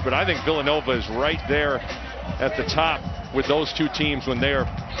headlines, but I think Villanova is right there at the top with those two teams when they are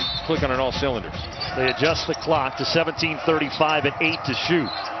clicking on all cylinders. They adjust the clock to 17:35 and 8 to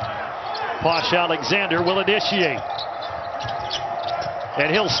shoot. Posh Alexander will initiate. And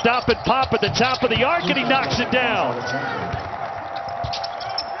he'll stop and pop at the top of the arc, and he knocks it down.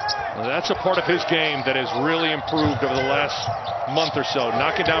 Well, that's a part of his game that has really improved over the last month or so,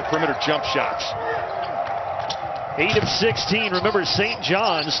 knocking down perimeter jump shots. 8 of 16. Remember, St.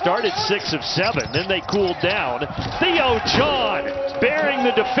 John's started 6 of 7. Then they cooled down. Theo John bearing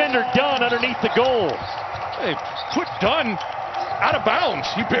the defender Dunn underneath the goal. They put Dunn out of bounds.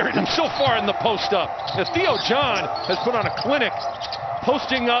 He buried him so far in the post up. Now, Theo John has put on a clinic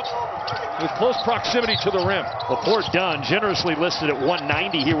posting up with close proximity to the rim. Well, poor Dunn, generously listed at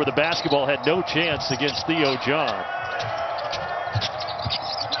 190 here, where the basketball had no chance against Theo John.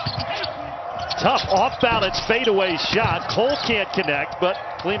 Tough off-balance fadeaway shot. Cole can't connect, but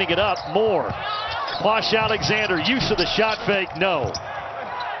cleaning it up more. Posh Alexander, use of the shot fake, no.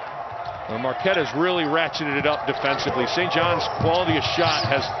 Well, Marquette has really ratcheted it up defensively. St. John's quality of shot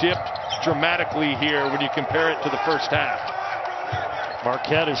has dipped dramatically here when you compare it to the first half.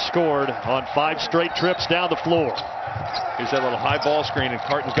 Marquette has scored on 5 straight trips down the floor. Here's that little high ball screen, and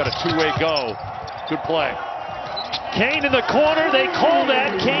Carton's got a 2-way go. Good play. Kane in the corner. They call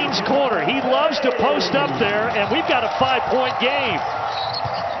that Kane's corner. He loves to post up there, and we've got a 5-point game.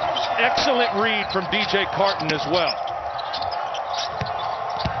 Excellent read from DJ Carton as well.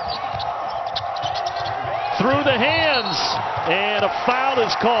 Through the hands, and a foul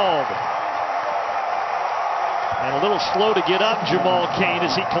is called. And a little slow to get up, Jamal Kane,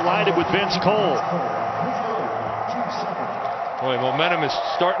 as he collided with Vince Cole. Boy, momentum is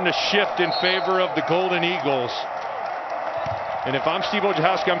starting to shift in favor of the Golden Eagles. And if I'm Steve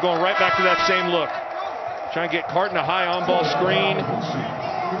Wojciechowski, I'm going right back to that same look. Try and get Carton a high on-ball screen.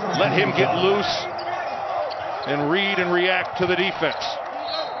 Let him get loose and read and react to the defense.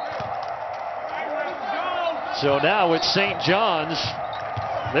 So now it's St. John's.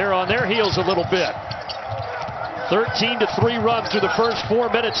 They're on their heels a little bit. 13-3 run through the first 4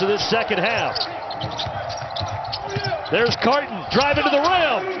 minutes of this second half. There's Carton driving to the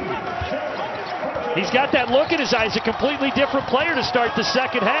rim. He's got that look in his eyes, a completely different player to start the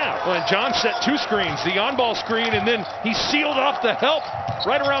second half. Well, and John set 2 screens, the on-ball screen, and then he sealed off the help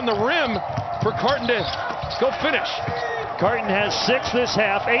right around the rim for Carton to go finish. Carton has 6 this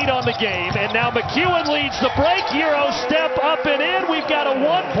half, 8 on the game, and now McEwen leads the break. Euro step up and in. We've got a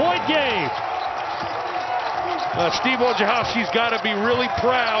 1-point game. Steve Wojciechowski's got to be really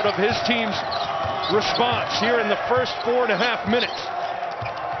proud of his team's response here in the first 4.5 minutes.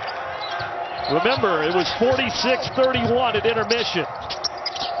 Remember, it was 46-31 at intermission.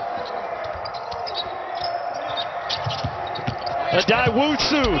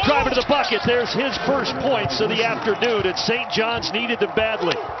 Adaiwusu driving to the bucket. There's his first points of the afternoon, and St. John's needed them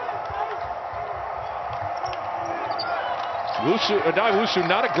badly. Adaiwusu,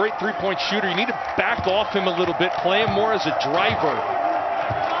 not a great three-point shooter. You need to back off him a little bit, play him more as a driver.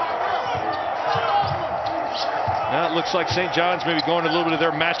 Now it looks like St. John's maybe going a little bit of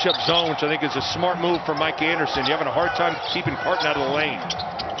their matchup zone, which I think is a smart move from Mike Anderson. You're having a hard time keeping Carton out of the lane.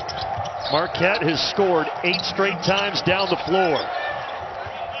 Marquette has scored 8 straight times down the floor.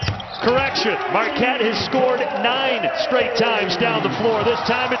 Correction, Marquette has scored 9 straight times down the floor. This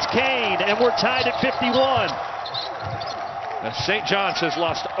time it's Kane, and we're tied at 51. Now St. John's has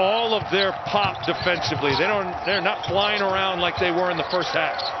lost all of their pop defensively. They're not flying around like they were in the first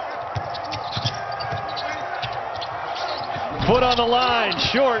half. Foot on the line,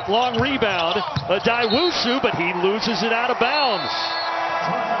 short, long rebound. Adaiwusu, but he loses it out of bounds.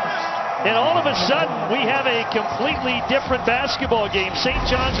 And all of a sudden, we have a completely different basketball game. St.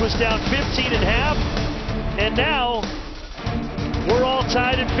 John's was down 15 and a half, and now we're all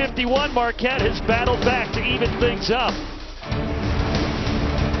tied at 51. Marquette has battled back to even things up.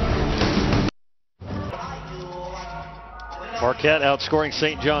 Marquette outscoring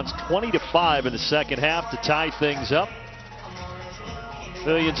St. John's 20-5 in the second half to tie things up.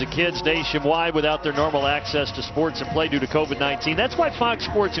 Millions of kids nationwide without their normal access to sports and play due to COVID-19. That's why Fox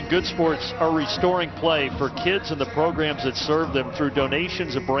Sports and Good Sports are restoring play for kids and the programs that serve them through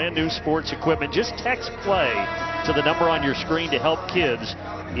donations of brand new sports equipment. Just text play to the number on your screen to help kids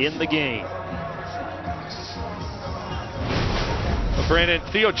in the game. Well, Brandon,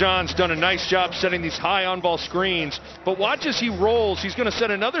 Theo John's done a nice job setting these high on-ball screens, but watch as he rolls. He's going to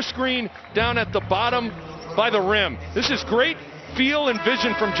set another screen down at the bottom by the rim. This is great feel and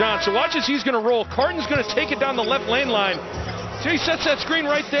vision from John. So watch as he's going to roll. Carton's going to take it down the left lane line. So he sets that screen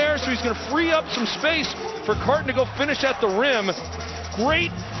right there, so he's going to free up some space for Carton to go finish at the rim.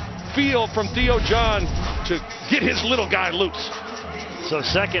 Great feel from Theo John to get his little guy loose. So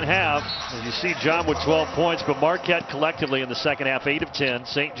second half, as you see John with 12 points, but Marquette collectively in the second half 8 of 10,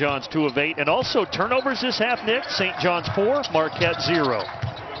 St. John's 2 of 8, and also turnovers this half, Nick. St. John's 4, Marquette 0.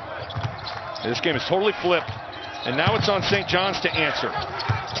 This game is totally flipped. And now it's on St. John's to answer.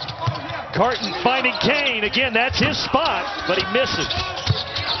 Carton finding Kane. Again, that's his spot, but he misses.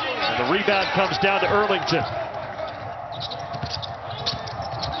 And the rebound comes down to Earlington.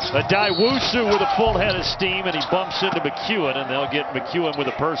 Adaiwusu with a full head of steam, and he bumps into McEwen, and they'll get McEwen with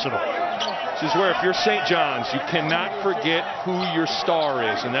a personal. This is where if you're St. John's, you cannot forget who your star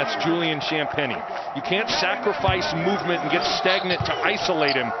is, and that's Julian Champagnie. You can't sacrifice movement and get stagnant to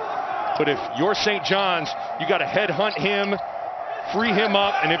isolate him. But if you're St. John's, you got to headhunt him, free him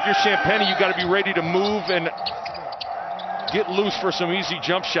up, and if you're Champagnie, you got to be ready to move and get loose for some easy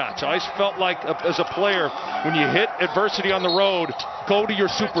jump shots. I just felt like, as a player, when you hit adversity on the road, go to your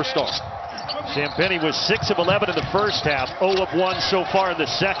superstar. Champagnie was 6 of 11 in the first half, 0 of 1 so far in the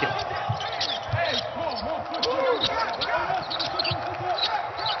second.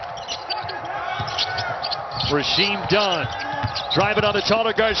 Rasheem Dunn. Driving on the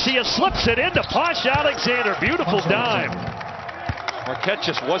taller Garcia, slips it into Posh Alexander. Beautiful dime. Marquette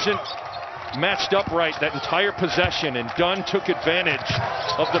just wasn't matched up right that entire possession, and Dunn took advantage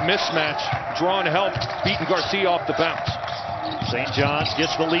of the mismatch, drawing help, beating Garcia off the bounce. St. John's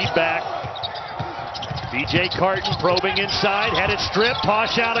gets the lead back. B.J. Carton probing inside, had it stripped.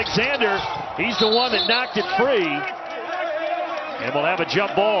 Posh Alexander, he's the one that knocked it free. And we'll have a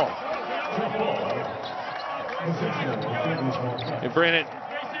jump ball. And Brandon,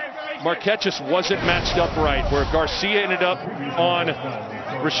 Marquette just wasn't matched up right, where Garcia ended up on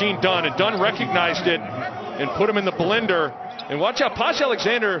Rasheem Dunn, and Dunn recognized it and put him in the blender. And watch how Posh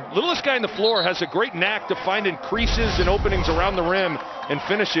Alexander, littlest guy on the floor, has a great knack to finding creases and openings around the rim and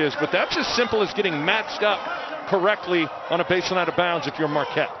finishes. But that's as simple as getting matched up correctly on a baseline out of bounds if you're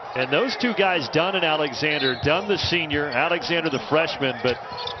Marquette. And those two guys, Dunn and Alexander, Dunn the senior, Alexander the freshman, but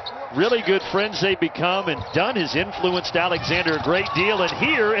really good friends they become, and Dunn has influenced Alexander a great deal. And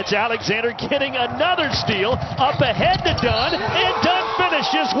here it's Alexander getting another steal, up ahead to Dunn, and Dunn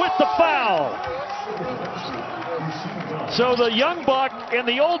finishes with the foul. So the young buck and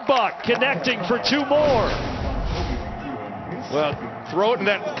the old buck connecting for two more. Well, throw it in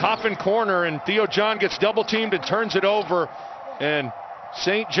that coffin corner, and Theo John gets double teamed and turns it over, and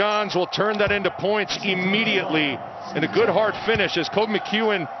St. John's will turn that into points immediately. And a good hard finish as Kobe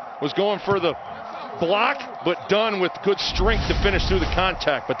McEwen was going for the block, but Dunn with good strength to finish through the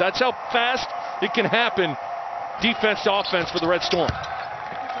contact. But that's how fast it can happen, defense to offense for the Red Storm.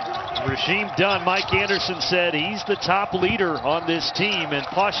 Rasheem Dunn, Mike Anderson said he's the top leader on this team, and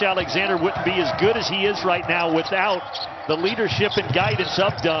Posh Alexander wouldn't be as good as he is right now without the leadership and guidance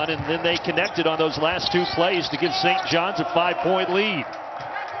of Dunn. And then they connected on those last two plays to give St. John's a 5-point lead.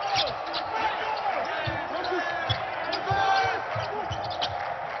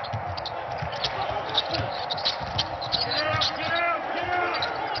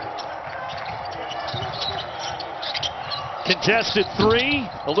 Contested three,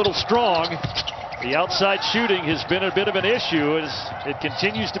 a little strong. The outside shooting has been a bit of an issue as it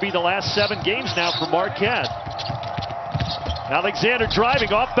continues to be the last 7 games now for Marquette. Alexander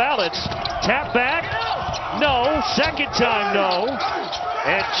driving off balance. Tap back. No. Second time, no.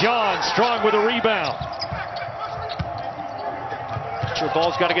 And John Strong with a rebound. Sure,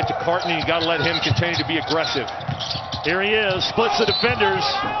 ball's got to get to Carton, and you got to let him continue to be aggressive. Here he is, splits the defenders,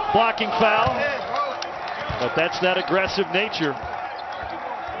 blocking foul. But that's that aggressive nature.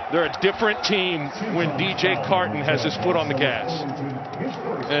 They're a different team when DJ Carton has his foot on the gas.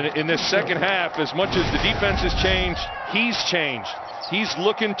 And in this second half, as much as the defense has changed, he's changed. He's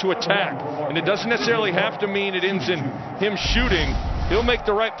looking to attack. And it doesn't necessarily have to mean it ends in him shooting. He'll make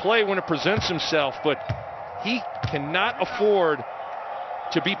the right play when it presents himself, but he cannot afford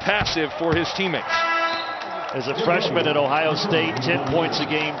to be passive for his teammates. As a freshman at Ohio State, 10 points a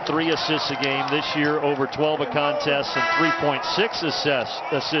game, 3 assists a game. This year, over 12 a contest and 3.6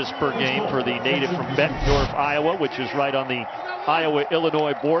 assists per game for the native from Bettendorf, Iowa, which is right on the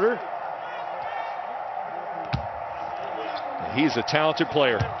Iowa-Illinois border. He's a talented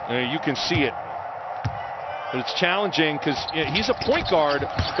player. You can see it. But it's challenging because he's a point guard,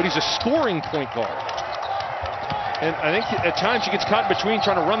 but he's a scoring point guard. And I think at times he gets caught in between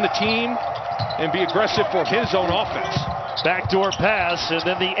trying to run the team and be aggressive for his own offense. Backdoor pass, and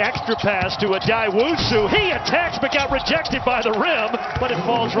then the extra pass to Adaiwusu. He attacks but got rejected by the rim, but it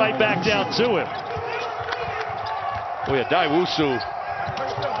falls right back down to him. Boy, Adaiwusu,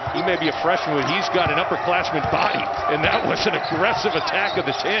 he may be a freshman, but he's got an upperclassman body, and that was an aggressive attack of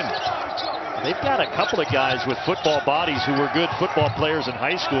the 10. They've got a couple of guys with football bodies who were good football players in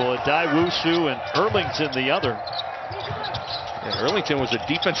high school. Adaiwusu and Erlington the other. And Erlington was a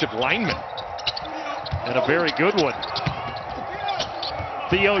defensive lineman. And a very good one.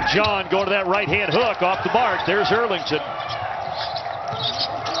 Theo John going to that right-hand hook off the mark. There's Erlington.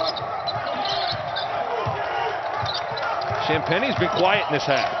 Champagne's been quiet in this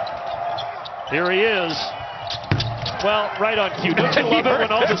half. Here he is. Well, right on cue. Don't you love it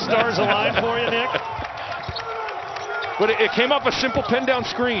when all the stars align for you, Nick? But it came off a simple pin-down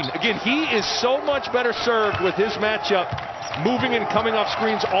screen. Again, he is so much better served with his matchup, moving and coming off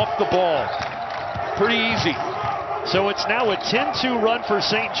screens off the ball. Pretty easy. So it's now a 10-2 run for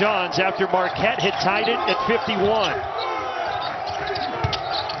St. John's after Marquette had tied it at 51.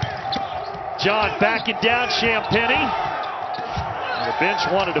 John backing down Champagnie. The bench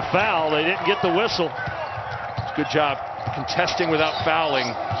wanted a foul. They didn't get the whistle. Good job contesting without fouling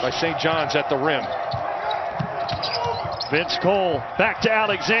by St. John's at the rim. Vince Cole back to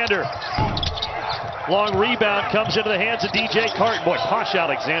Alexander. Long rebound comes into the hands of DJ Carton. Boy, Posh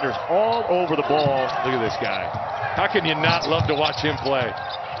Alexander's all over the ball. Look at this guy. How can you not love to watch him play?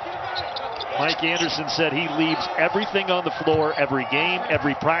 Mike Anderson said he leaves everything on the floor every game,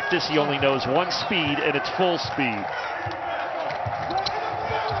 every practice. He only knows one speed, and it's full speed.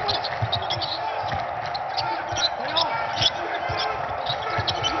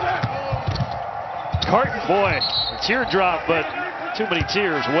 Carton, boy, a teardrop, but too many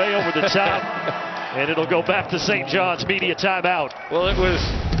tears, way over the top. And it'll go back to St. John's media timeout. Well, it was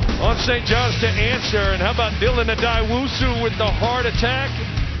on St. John's to answer. And how about Dylan Adaiwusu with the hard attack?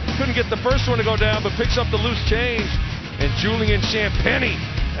 Couldn't get the first one to go down, but picks up the loose change. And Julian Champagnie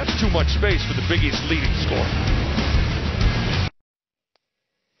That's too much space for the Big East leading scorer.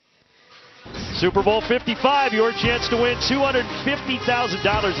 Super Bowl 55, your chance to win $250,000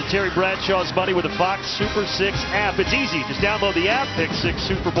 of Terry Bradshaw's money with the Fox Super 6 app. It's easy. Just download the app, pick 6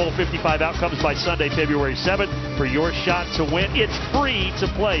 Super Bowl 55 outcomes by Sunday, February 7th for your shot to win. It's free to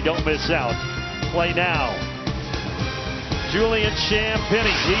play. Don't miss out. Play now. Julian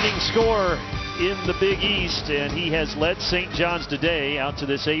Champagnie, leading scorer in the Big East, and he has led St. John's today out to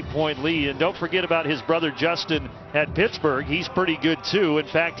this 8-point lead. And don't forget about his brother Justin at Pittsburgh. He's pretty good too. In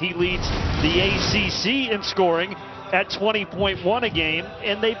fact, he leads the ACC in scoring at 20.1 a game,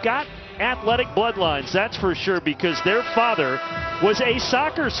 and they've got athletic bloodlines, that's for sure, because their father was a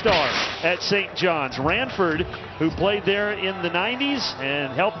soccer star at St. John's. Ranford, who played there in the 90s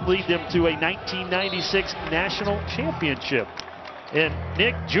and helped lead them to a 1996 national championship. And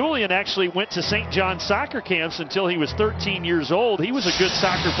Nick, Julian actually went to St. John's soccer camps until he was 13 years old. He was a good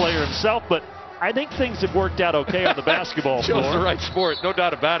soccer player himself, but I think things have worked out okay on the basketball floor. Chose the right sport, no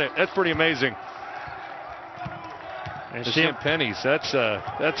doubt about it. That's pretty amazing. And the Champagnies, that's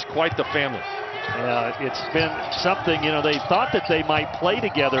quite the family. It's been something, you know, they thought that they might play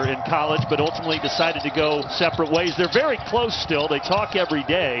together in college, but ultimately decided to go separate ways. They're very close still. They talk every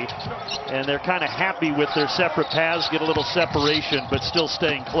day, and they're kind of happy with their separate paths, get a little separation, but still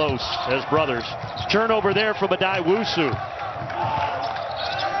staying close as brothers. Turnover there from Adai Wusu.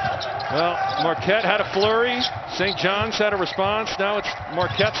 Well, Marquette had a flurry. St. John's had a response. Now it's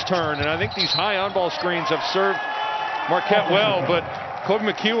Marquette's turn, and I think these high on-ball screens have served Marquette well, but Kobe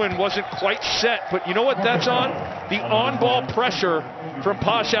McEwen wasn't quite set. But you know what that's on? The on-ball pressure from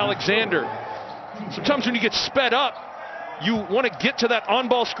Posh Alexander. Sometimes when you get sped up, you want to get to that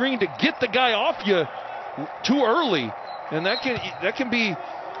on-ball screen to get the guy off you too early, and that can be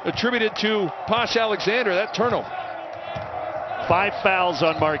attributed to Posh Alexander, that turnover. 5 fouls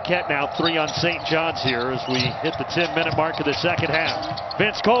on Marquette now, 3 on St. John's here as we hit the 10-minute mark of the second half.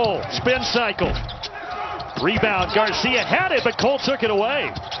 Vince Cole, spin cycle. Rebound, Garcia had it, but Cole took it away.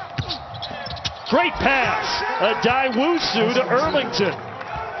 Great pass. Adai Wusu to Erlington.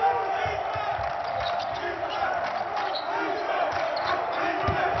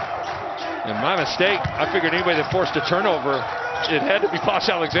 And my mistake, I figured anybody that forced a turnover, it had to be Posh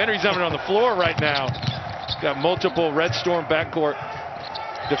Alexander. He's having it on the floor right now. Got multiple Red Storm backcourt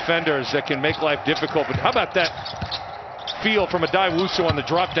defenders that can make life difficult. But how about that feel from Adai Wusu on the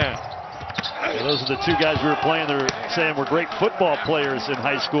drop down? Well, those are the two guys we were playing. They're saying we're great football players in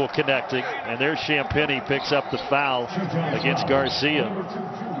high school connecting. And there's Champagnie picks up the foul against Garcia.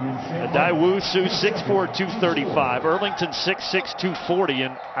 Adai Wusu, 6'4", 235. Erlington, 6'6", 240.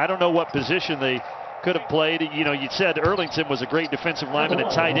 And I don't know what position they could have played. You know, you said Erlington was a great defensive lineman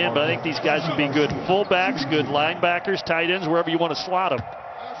at tight end, but I think these guys would be good fullbacks, good linebackers, tight ends, wherever you want to slot them.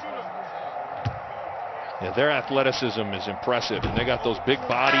 Yeah, their athleticism is impressive, and they got those big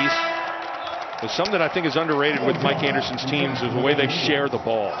bodies. There's something I think is underrated with Mike Anderson's teams is the way they share the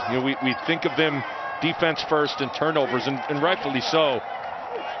ball. You know, we think of them defense first and turnovers, and rightfully so.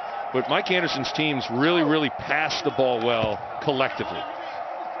 But Mike Anderson's teams really pass the ball well collectively.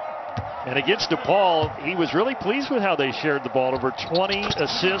 And against DePaul, he was really pleased with how they shared the ball. Over 20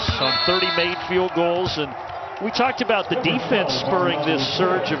 assists on 30 made field goals. And we talked about the defense spurring this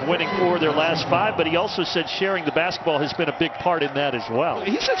surge of winning 4 of their last 5, but he also said sharing the basketball has been a big part in that as well.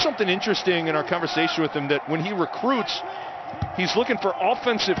 He said something interesting in our conversation with him, that when he recruits, he's looking for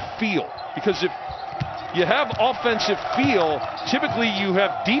offensive feel. Because if you have offensive feel, typically you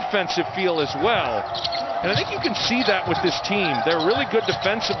have defensive feel as well. And I think you can see that with this team. They're really good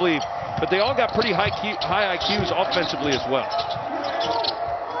defensively, but they all got pretty high IQs offensively as well.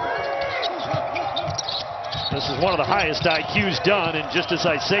 This is one of the highest IQs done, and just as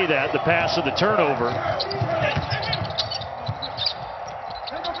I say that, the pass and the turnover.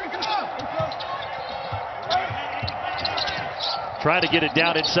 Trying to get it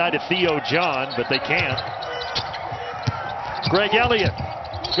down inside to Theo John, but they can't. Greg Elliott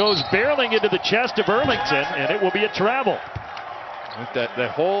goes barreling into the chest of Erlington, and it will be a travel. I think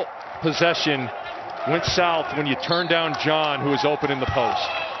that whole possession went south when you turned down John, who was open in the post.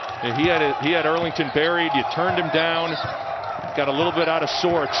 And he had Erlington buried. You turned him down, got a little bit out of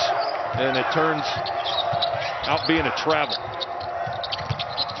sorts, and it turns out being a travel.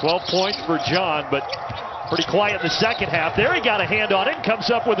 12 points for John, but pretty quiet in the second half. There he got a hand on it and comes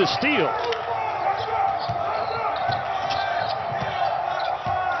up with a steal.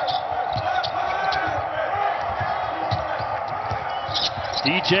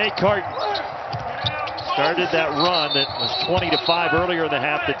 DJ Carton started that run that was 20-5 earlier in the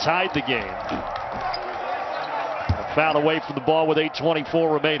half that tied the game. foul away from the ball with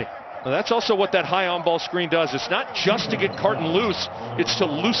 8:24 remaining. Well, that's also what that high on-ball screen does. It's not just to get Carton loose. It's to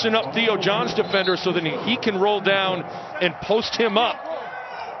loosen up Theo John's defender so that he can roll down and post him up.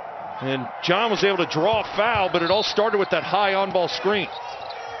 And John was able to draw a foul, but it all started with that high on-ball screen.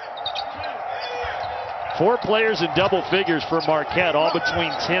 4 players in double figures for Marquette, all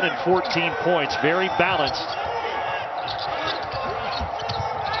between 10 and 14 points. Very balanced.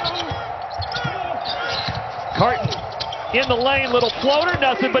 Carton in the lane, little floater,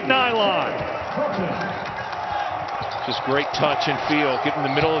 nothing but nylon. Just great touch and feel. Get in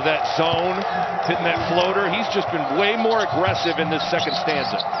the middle of that zone, hitting that floater. He's just been way more aggressive in this second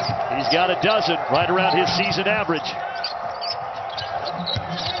stanza. He's got a dozen, right around his season average.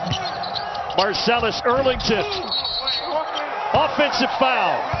 Marcellus Earlington. Offensive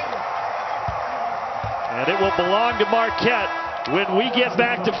foul. And it will belong to Marquette. When we get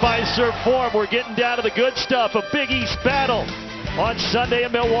back to Fiserv Forum, we're getting down to the good stuff. A Big East battle on Sunday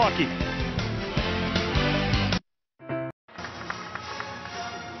in Milwaukee.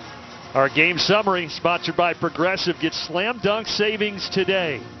 Our game summary, sponsored by Progressive, gets slam dunk savings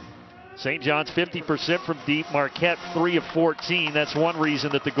today. St. John's 50% from deep, Marquette 3 of 14. That's one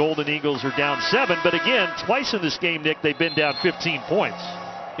reason that the Golden Eagles are down 7. But again, twice in this game, Nick, they've been down 15 points.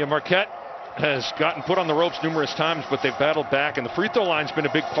 Yeah, Marquette has gotten put on the ropes numerous times, but they've battled back, and the free throw line's been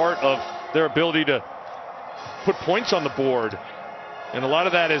a big part of their ability to put points on the board. And a lot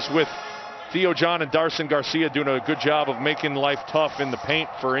of that is with Theo John and Darson Garcia doing a good job of making life tough in the paint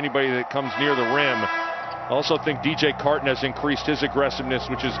for anybody that comes near the rim. I also think DJ Carton has increased his aggressiveness,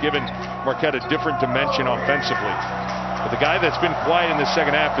 which has given Marquette a different dimension offensively. But the guy that's been quiet in the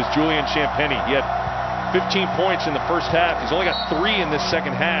second half is Julian Champagnie. He had 15 points in the first half. He's only got 3 in this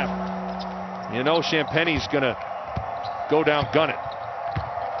second half. You know Champagnie's going to go down gunning.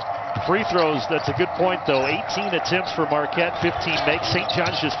 Free throws, that's a good point, though. 18 attempts for Marquette, 15 makes. St.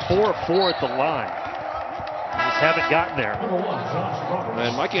 John's just 4 of 4 at the line. Just haven't gotten there.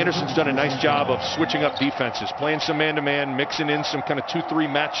 And Mike Anderson's done a nice job of switching up defenses, playing some man-to-man, mixing in some kind of 2-3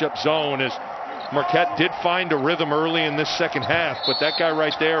 matchup zone, as Marquette did find a rhythm early in this second half, but that guy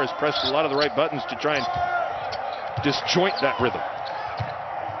right there has pressed a lot of the right buttons to try and disjoint that rhythm.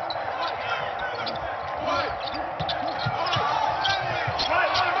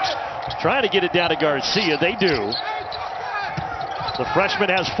 Trying to get it down to Garcia. They do. The freshman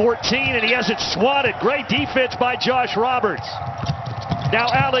has 14, and he has it swatted. Great defense by Josh Roberts.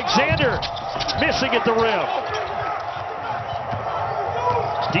 Now Alexander missing at the rim.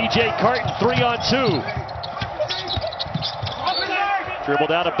 DJ Carton 3-on-2.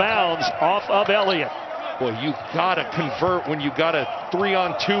 Dribbled out of bounds off of Elliott. Boy, you gotta convert when you got a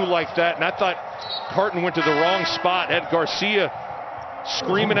 3-on-2 like that. And I thought Carton went to the wrong spot. Had Garcia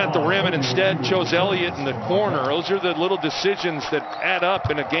screaming at the rim and instead chose Elliott in the corner. Those are the little decisions that add up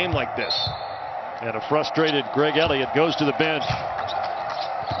in a game like this. And a frustrated Greg Elliott goes to the bench.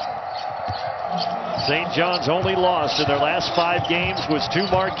 St. John's only loss in their last 5 games was to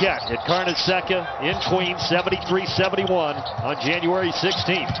Marquette at Carnesecca in Queens, 73-71 on January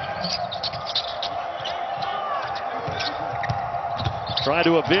 16th. Trying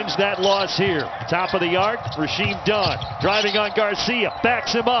to avenge that loss here. Top of the arc, Rasheem Dunn driving on Garcia,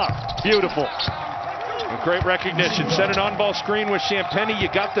 backs him up. Beautiful. Great recognition. Set an on-ball screen with Champagnie. You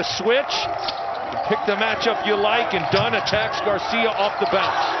got the switch. You pick the matchup you like, and Dunn attacks Garcia off the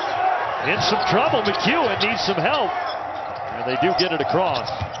bounce. In some trouble, McEwen needs some help. And they do get it across.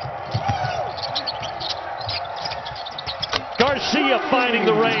 Garcia finding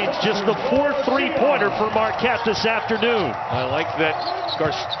the range. Just the 4th three-pointer for Marquette this afternoon. I like that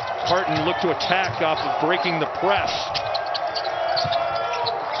Carton looked to attack off of breaking the press.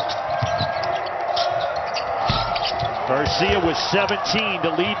 Garcia with 17 to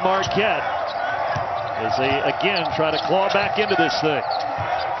lead Marquette as they again try to claw back into this thing.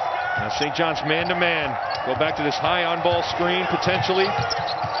 Now St. John's man-to-man. Go back to this high on-ball screen potentially.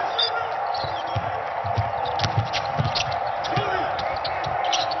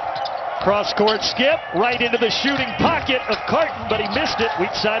 Cross-court skip, right into the shooting pocket of Carton, but he missed it. Weak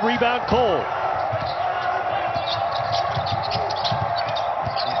side rebound, Cole.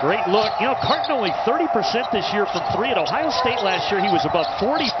 Great look. You know, Carton only 30% this year from 3. At Ohio State last year, he was above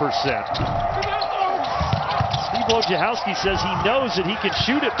 40%. Steve Wojciechowski says he knows that he can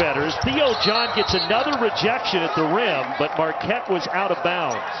shoot it better. As Theo John gets another rejection at the rim, but Marquette was out of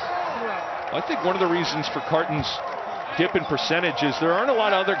bounds. I think one of the reasons for Carton's dip in percentage is there aren't a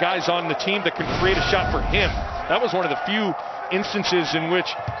lot of other guys on the team that can create a shot for him. That was one of the few instances in which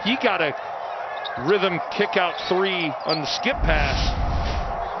he got a rhythm kick out 3 on the skip pass.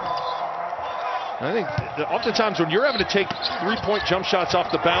 I think oftentimes when you're having to take three-point jump shots off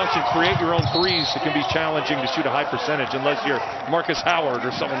the bounce and create your own threes, it can be challenging to shoot a high percentage unless you're Marcus Howard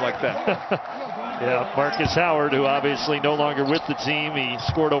or someone like that. Yeah, Marcus Howard, who obviously no longer with the team. He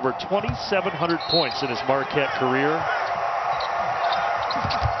scored over 2,700 points in his Marquette career.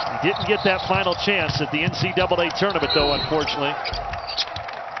 He didn't get that final chance at the NCAA tournament, though, unfortunately.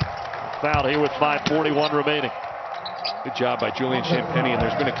 Foul here with 5:41 remaining. Good job by Julian Champagnie, and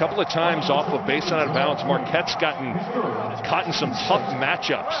there's been a couple of times off of baseline out of bounds. Marquette's gotten caught in some tough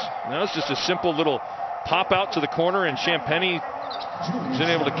matchups. And that was just a simple little pop out to the corner, and Champagnie was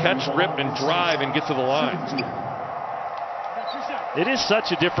able to catch, rip, and drive and get to the line. It is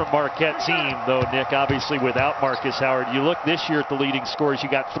such a different Marquette team, though, Nick, obviously without Marcus Howard. You look this year at the leading scorers, you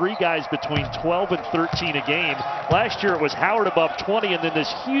got 3 guys between 12 and 13 a game. Last year it was Howard above 20 and then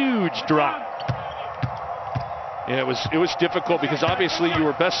this huge drop. Yeah, it was difficult because obviously you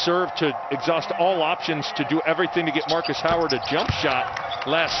were best served to exhaust all options to do everything to get Marcus Howard a jump shot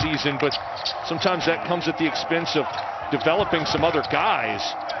last season, but sometimes that comes at the expense of developing some other guys.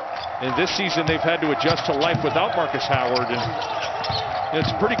 And this season they've had to adjust to life without Marcus Howard, and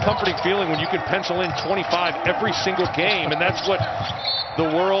it's a pretty comforting feeling when you can pencil in 25 every single game, and that's what the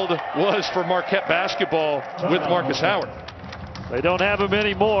world was for Marquette basketball with Marcus Howard. They don't have him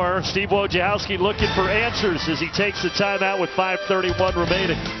anymore. Steve Wojciechowski looking for answers as he takes the timeout with 5:31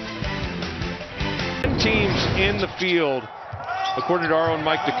 remaining. 10 teams in the field, according to our own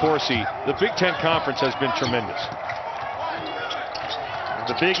Mike DeCourcy. The Big Ten Conference has been tremendous.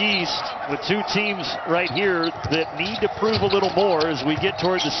 The Big East with 2 teams right here that need to prove a little more as we get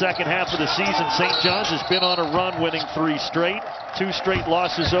towards the second half of the season. St. John's has been on a run, winning 3 straight. 2 straight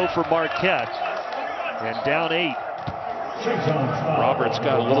losses, though, for Marquette. And down 8. Roberts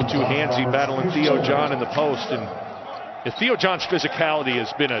got a little too handsy battling Theo John in the post, and Theo John's physicality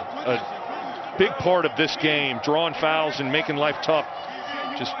has been a big part of this game, drawing fouls and making life tough,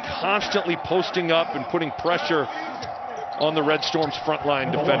 just constantly posting up and putting pressure on the Red Storm's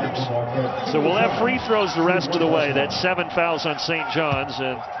frontline defenders. So we'll have free throws the rest of the way. That's 7 fouls on St. John's,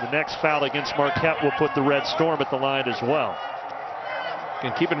 and the next foul against Marquette will put the Red Storm at the line as well.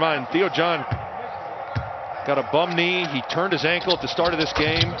 And keep in mind, Theo John got a bum knee. He turned his ankle at the start of this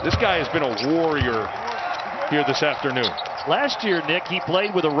game. This guy has been a warrior here this afternoon. Last year, Nick, he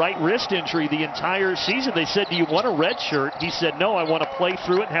played with a right wrist injury the entire season. They said, do you want a red shirt? He said, no, I want to play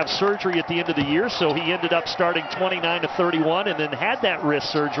through it and have surgery at the end of the year. So he ended up starting 29 to 31 and then had that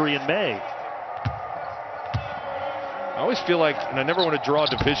wrist surgery in May. I always feel like, and I never want to draw a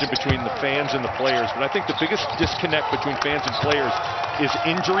division between the fans and the players, but I think the biggest disconnect between fans and players is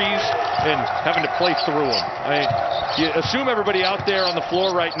injuries and having to play through them. You assume everybody out there on the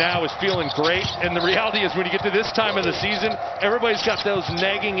floor right now is feeling great, and the reality is when you get to this time of the season, everybody's got those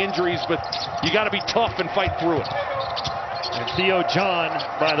nagging injuries, but you got to be tough and fight through it. And Theo John,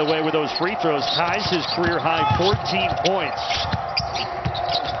 by the way, with those free throws, ties his career high 14 points.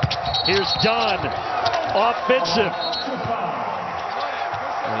 Here's Dunn, offensive.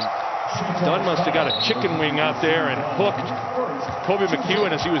 Dunn must have got a chicken wing out there and hooked Kobe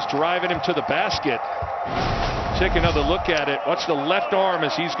McEwen as he was driving him to the basket. Take another look at it. Watch the left arm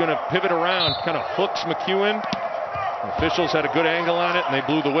as he's going to pivot around, kind of hooks McEwen. Officials had a good angle on it, and they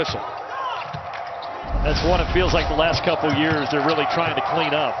blew the whistle. That's one it feels like the last couple years they're really trying to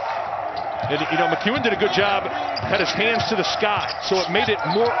clean up. And, you know, McEwen did a good job, had his hands to the sky, so it made it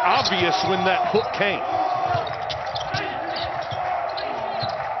more obvious when that hook came.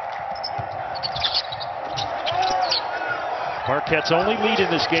 Marquette's only lead in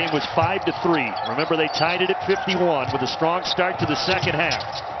this game was 5-3. Remember, they tied it at 51 with a strong start to the second half.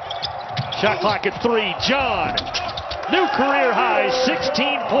 Shot clock at 3. John, new career high,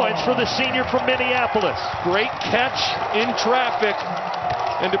 16 points for the senior from Minneapolis. Great catch in traffic,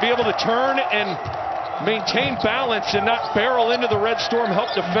 and to be able to turn and maintain balance and not barrel into the Red Storm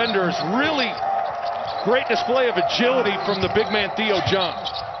help defenders. Really great display of agility from the big man Theo John.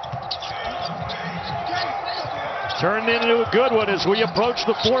 Turned into a good one as we approach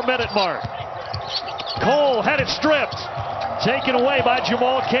the 4-minute mark. Cole had it stripped. Taken away by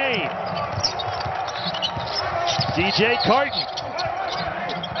Jamal Cain. DJ Carton.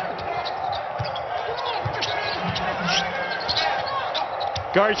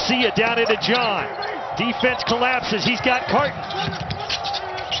 Garcia down into John. Defense collapses. He's got Carton.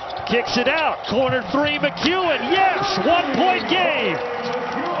 Kicks it out. Corner 3, McEwen. Yes! 1-point game.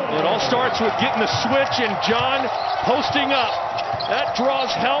 It all starts with getting the switch and John posting up. That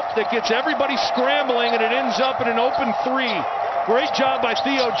draws help, that gets everybody scrambling, and it ends up in an open 3. Great job by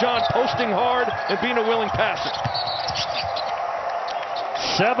Theo John posting hard and being a willing passer.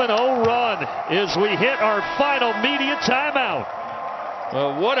 7-0 run as we hit our final media timeout.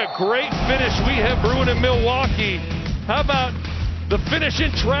 Well, what a great finish we have brewing in Milwaukee. How about the finish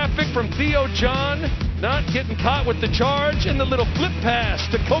in traffic from Theo John, not getting caught with the charge, and the little flip pass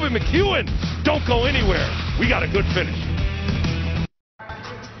to Kobe McEwen. Don't go anywhere. We got a good finish.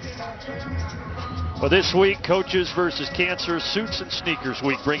 Well, this week, Coaches versus Cancer, Suits and Sneakers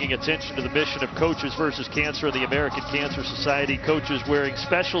Week, bringing attention to the mission of Coaches versus Cancer and the American Cancer Society. Coaches wearing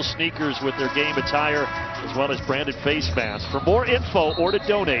special sneakers with their game attire, as well as branded face masks. For more info or to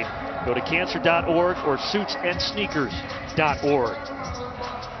donate, go to cancer.org or suitsandsneakers.org.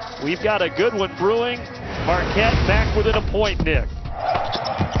 We've got a good one brewing. Marquette back within a point, Nick.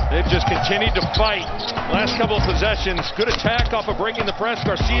 They've just continued to fight. Last couple of possessions. Good attack off of breaking the press.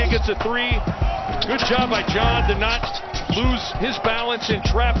 Garcia gets a three. Good job by John to not lose his balance in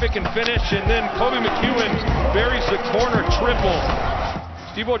traffic and finish. And then Kobe McEwen buries the corner triple.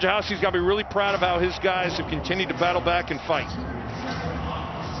 Steve Wojciechowski's got to be really proud of how his guys have continued to battle back and fight.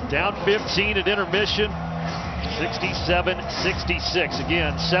 Down 15 at intermission. 67-66.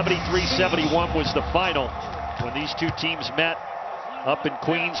 Again, 73-71 was the final when these two teams met up in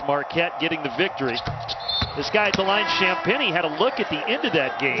Queens. Marquette getting the victory. This guy at the line, Champagnie, had a look at the end of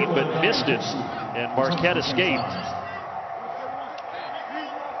that game but missed it, and Marquette escaped.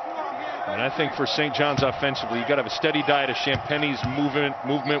 And I think for St. John's offensively, you got to have a steady diet of Champagnie's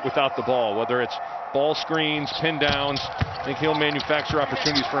movement without the ball, whether it's ball screens, pin downs. I think he'll manufacture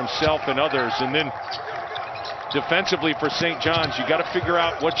opportunities for himself and others. And then defensively for St. John's, you got to figure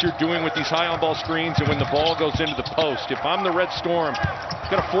out what you're doing with these high on-ball screens and when the ball goes into the post. If I'm the Red Storm,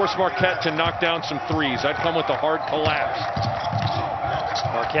 got to force Marquette to knock down some threes. I'd come with a hard collapse.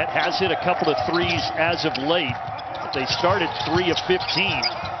 Marquette has hit a couple of threes as of late, but they started 3 of 15.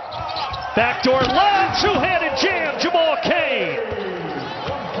 Backdoor lob, two-handed jam, Jamal Cain.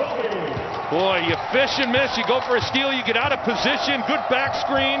 Boy, you fish and miss. You go for a steal, you get out of position. Good back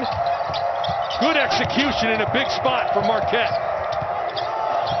screen. Good execution in a big spot for Marquette.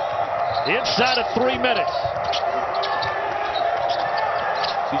 Inside of 3 minutes.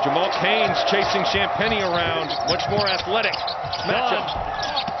 See, Jamal Cain's chasing Champagnie around. Much more athletic matchup.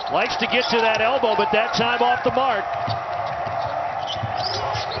 Likes to get to that elbow, but that time off the mark.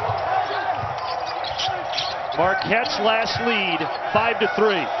 Marquette's last lead,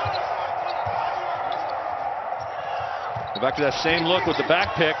 5-3. Go back to that same look with the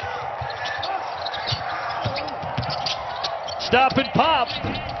back pick. Stop and pop.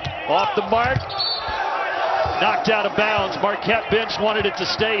 Off the mark. Knocked out of bounds. Marquette bench wanted it to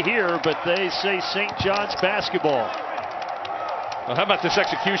stay here, but they say St. John's basketball. Well, how about this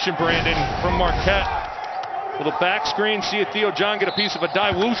execution, Brandon, from Marquette? Little back screen. See Theo John get a piece of a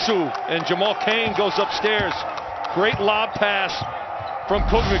Daiwusu, and Jamal Cain goes upstairs. Great lob pass from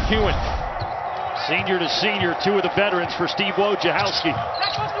Kobe McEwen. Senior to senior, two of the veterans for Steve Wojciechowski.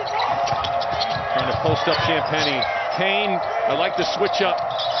 Trying to post up Champagnie. Cain, I like the switch up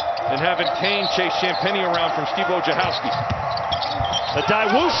and having Cain chase Champagnie around from Steve Wojciechowski. The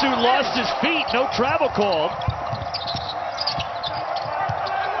Daiwusu lost his feet, no travel called.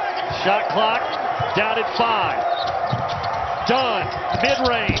 Shot clock down at 5. Dunn,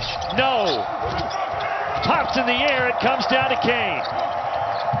 mid-range, no. Pops in the air, it comes down to Cain.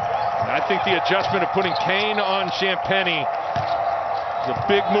 I think the adjustment of putting Cain on Champagnie is a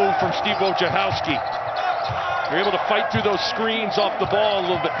big move from Steve Wojciechowski. They're able to fight through those screens off the ball a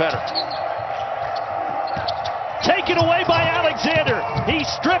little bit better. Taken away by Alexander. He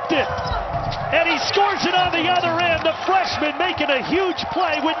stripped it. And he scores it on the other end. The freshman making a huge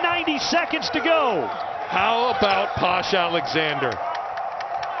play with 90 seconds to go. How about Posh Alexander?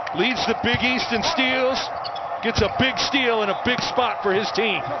 Leads the Big East in steals. Gets a big steal in a big spot for his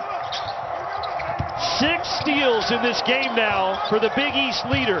team. 6 steals in this game now for the Big East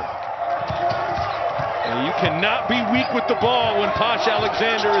leader. And you cannot be weak with the ball when Posh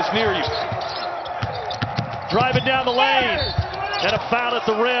Alexander is near you. Driving down the lane. And a foul at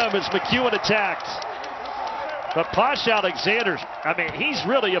the rim as McEwen attacks. But Posh Alexander, I mean, he's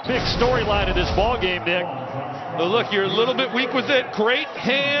really a big storyline in this ball game, Nick. Well, look, you're a little bit weak with it. Great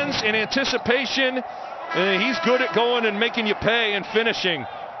hands and anticipation. And he's good at going and making you pay and finishing.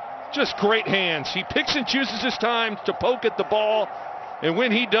 Just great hands. He picks and chooses his time to poke at the ball. And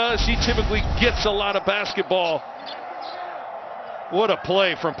when he does, he typically gets a lot of basketball. What a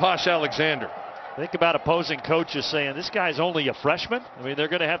play from Posh Alexander. Think about opposing coaches saying, this guy's only a freshman. I mean, they're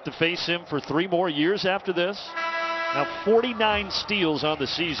going to have to face him for 3 more years after this. Now 49 steals on the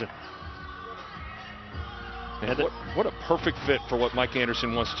season. And what a perfect fit for what Mike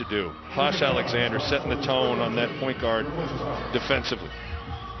Anderson wants to do. Posh Alexander setting the tone on that point guard defensively.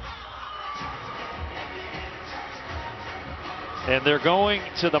 And they're going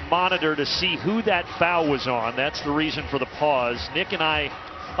to the monitor to see who that foul was on. That's the reason for the pause. Nick and I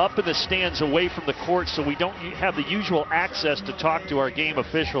up in the stands away from the court, so we don't have the usual access to talk to our game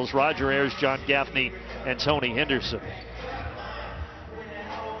officials, Roger Ayers, John Gaffney, and Tony Henderson.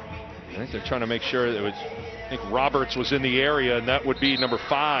 I think they're trying to make sure that it was, I think Roberts was in the area, and that would be number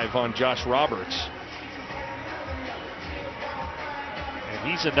 5 on Josh Roberts. And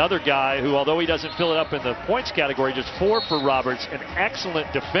he's another guy who, although he doesn't fill it up in the points category, just 4 for Roberts, an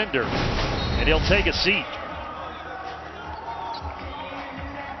excellent defender, and he'll take a seat.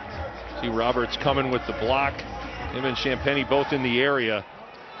 See Roberts coming with the block. Him and Champagnie both in the area.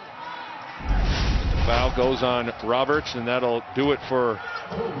 The foul goes on Roberts, and that'll do it for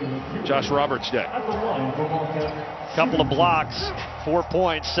Josh Roberts' day. Couple of blocks, 4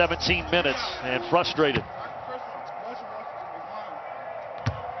 points, 17 minutes, and frustrated.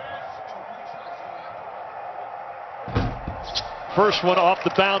 First one off the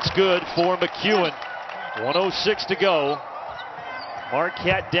bounce, good for McEwen. 1:06 to go.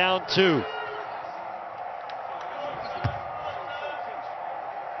 Marquette down 2.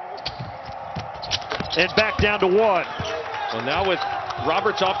 And back down to 1. Well, now with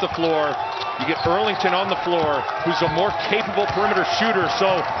Roberts off the floor, you get Burlington on the floor, who's a more capable perimeter shooter,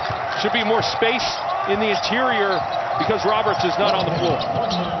 so should be more space in the interior because Roberts is not on the floor.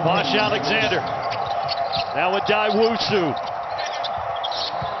 Bosh Alexander. Now with Daiwusu.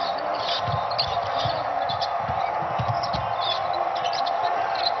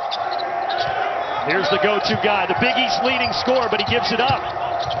 Here's the go-to guy, the Big East leading scorer, but he gives it up.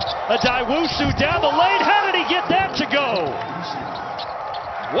 A Daiwusu down the lane. How did he get that to go?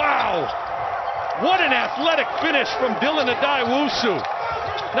 Wow! What an athletic finish from Dylan Daiwusu.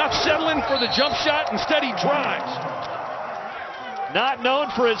 Not settling for the jump shot, instead he drives. Not known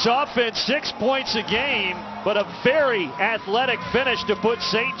for his offense, 6 points a game, but a very athletic finish to put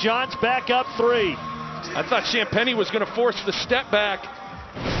St. John's back up 3. I thought Champagnie was going to force the step back,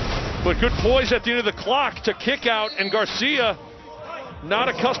 but good poise at the end of the clock to kick out, and Garcia not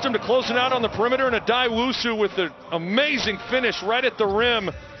accustomed to closing out on the perimeter, and a Daiwusu with an amazing finish right at the rim.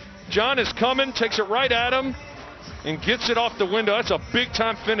 John is coming, takes it right at him, and gets it off the window. That's a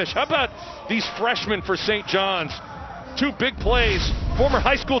big-time finish. How about these freshmen for St. John's? 2 big plays. Former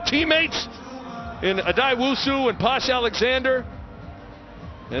high school teammates in Daiwusu and Bosh Alexander.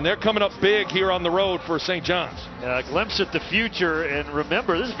 And they're coming up big here on the road for St. John's. A glimpse at the future, and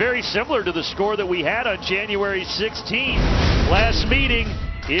remember, this is very similar to the score that we had on January 16th. Last meeting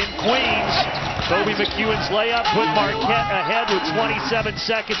in Queens, Kobe McEwen's layup put Marquette ahead with 27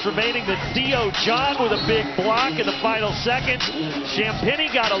 seconds remaining. Then Theo John with a big block in the final seconds. Champagnie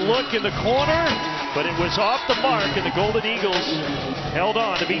got a look in the corner, but it was off the mark, and the Golden Eagles held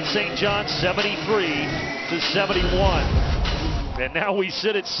on to beat St. John's 73-71. And now we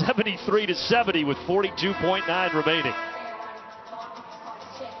sit at 73-70 with 42.9 remaining.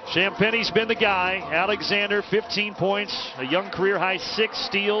 Champagnie's been the guy. Alexander, 15 points, a young career high 6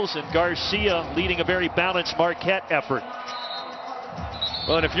 steals, and Garcia leading a very balanced Marquette effort.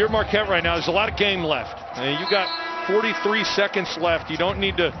 Well, and if you're Marquette right now, there's a lot of game left. And you got 43 seconds left. You don't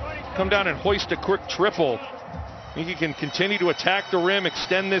need to come down and hoist a quick triple. I think you can continue to attack the rim,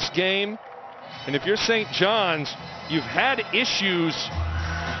 extend this game. And if you're St. John's, you've had issues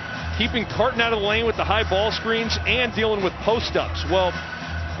keeping Carton out of the lane with the high ball screens and dealing with post-ups. Well,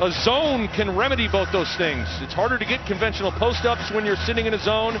 a zone can remedy both those things. It's harder to get conventional post-ups when you're sitting in a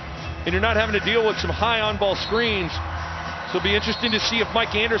zone and you're not having to deal with some high on-ball screens. So it'll be interesting to see if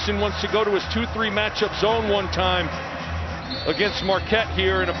Mike Anderson wants to go to his 2-3 matchup zone one time against Marquette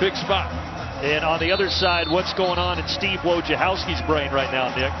here in a big spot. And on the other side, what's going on in Steve Wojciechowski's brain right now,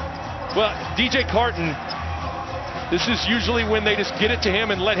 Nick? Well, DJ Carton, this is usually when they just get it to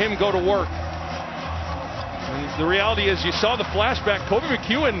him and let him go to work. And the reality is, you saw the flashback. Kobe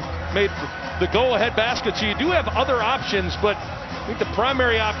McEwen made the go-ahead basket, so you do have other options, but I think the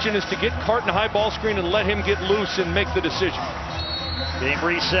primary option is to get Carton high ball screen and let him get loose and make the decision. Game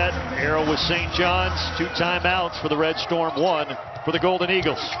reset. Arrow with St. John's. 2 timeouts for the Red Storm, 1 for the Golden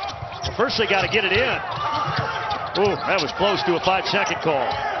Eagles. Well, first they got to get it in. Ooh, that was close to a 5-second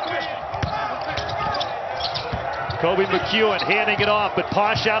call. Kobe McEwen handing it off, but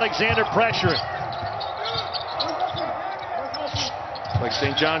Bosh Alexander pressuring. Like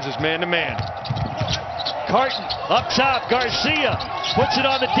St. John's is man-to-man. Carton up top, Garcia puts it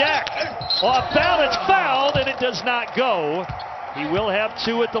on the deck. Off balance, fouled, and it does not go. He will have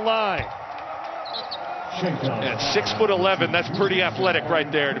 2 at the line. At 6'11", that's pretty athletic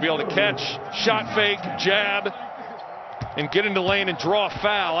right there to be able to catch, shot fake, jab, and get into the lane and draw a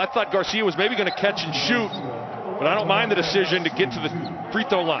foul. I thought Garcia was maybe going to catch and shoot. but I don't mind the decision to get to the free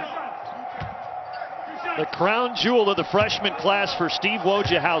throw line. The crown jewel of the freshman class for Steve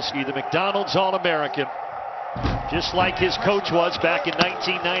Wojciechowski, the McDonald's All-American. Just like his coach was back in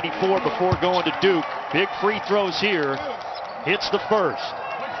 1994 before going to Duke. Big free throws here. Hits the first.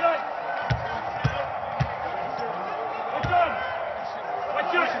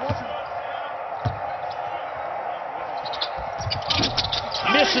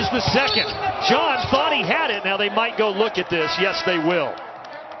 Misses the second. John thought he had it. Now they might go look at this. Yes, they will.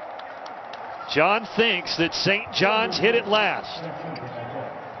 John thinks that St. John's hit it last.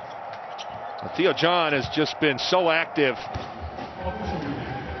 Theo John has just been so active.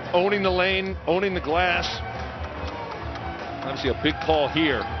 Owning the lane, owning the glass. Obviously a big call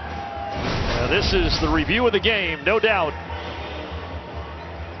here. This is the review of the game, no doubt.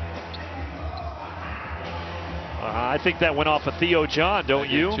 I think that went off of Theo John, don't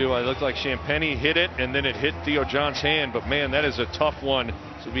you? Too. I looked like Champagny hit it, and then it hit Theo John's hand. But man, that is a tough one.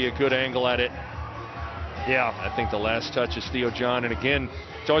 This would be a good angle at it. Yeah. I think the last touch is Theo John. And again,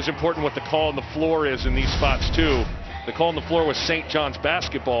 it's always important what the call on the floor is in these spots too. The call on the floor was St. John's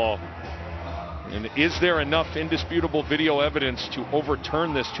basketball. And is there enough indisputable video evidence to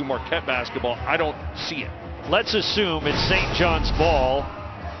overturn this to Marquette basketball? I don't see it. Let's assume it's St. John's ball.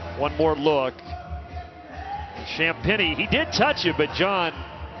 One more look. Champagny, he did touch it, but John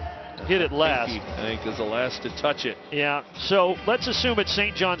hit it last. I think is the last to touch it. Yeah, so let's assume it's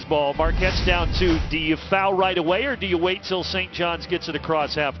St. John's ball. Marquette's down 2. Do you foul right away, or do you wait till St. John's gets it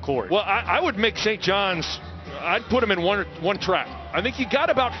across half court? Well, I would make St. John's, I'd put him in one trap. I think you got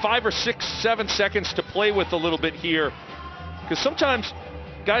about 5 or 6, 7 seconds to play with a little bit here. Because sometimes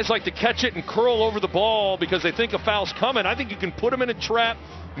guys like to catch it and curl over the ball because they think a foul's coming. I think you can put him in a trap,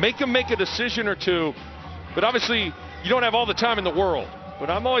 make him make a decision or two. But obviously, you don't have all the time in the world. But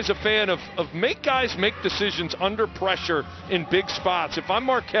I'm always a fan of make guys make decisions under pressure in big spots. If I'm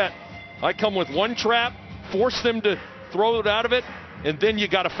Marquette, I come with one trap, force them to throw it out of it, and then you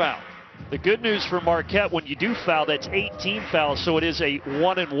got to foul. The good news for Marquette, when you do foul, that's 18 fouls, so it is a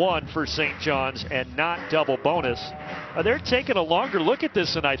 1-and-1 for St. John's and not double bonus. They're taking a longer look at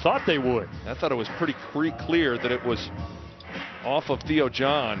this than I thought they would. I thought it was pretty clear that it was off of Theo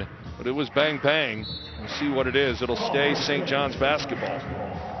John, but it was bang, bang. We'll see what it is. It'll stay St. John's basketball.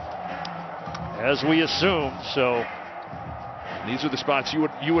 As we assume, so. These are the spots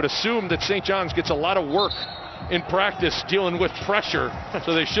you would assume that St. John's gets a lot of work in practice dealing with pressure,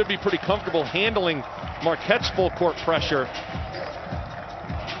 so they should be pretty comfortable handling Marquette's full court pressure.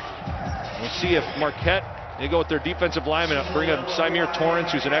 We'll see if Marquette, they go with their defensive lineman, bring in Symir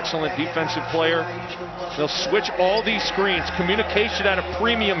Torrance, who's an excellent defensive player. They'll switch all these screens. Communication at a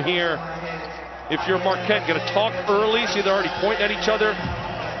premium here. If you're Marquette, going to talk early, see they're already pointing at each other,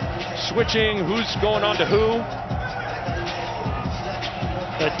 switching who's going on to who.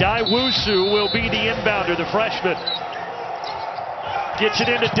 Daiwusu will be the inbounder, the freshman. Gets it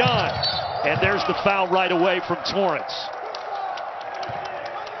into Dunn. And there's the foul right away from Torrance.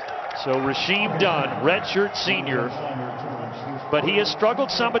 So Rasheem Dunn, redshirt senior. But he has struggled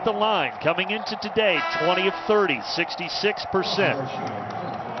some at the line. Coming into today, 20 of 30, 66%.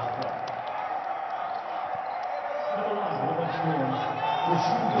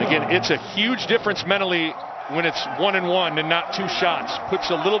 Again, it's a huge difference mentally when it's 1-and-1 and not 2 shots. Puts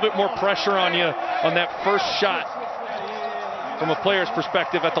a little bit more pressure on you on that first shot from a player's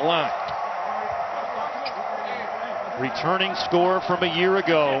perspective at the line. Returning scorer from a year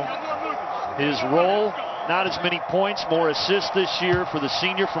ago. His role, not as many points, more assists this year for the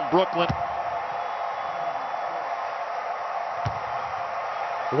senior from Brooklyn.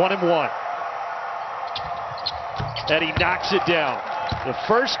 1-and-1. And he knocks it down. The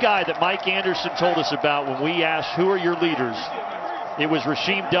first guy that Mike Anderson told us about when we asked who are your leaders, it was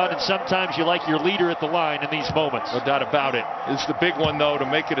Rasheem Dunn, and sometimes you like your leader at the line in these moments. No doubt about it. It's the big one, though, to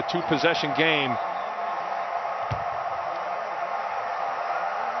make it a 2-possession game.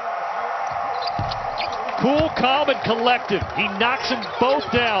 Cool, calm, and collective. He knocks them both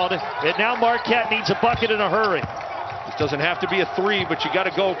down, and now Marquette needs a bucket in a hurry. This doesn't have to be a 3, but you got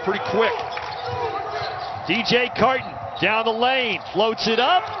to go pretty quick. DJ Carton down the lane, floats it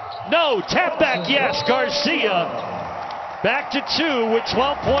up. No, tap back, yes. Garcia back to 2 with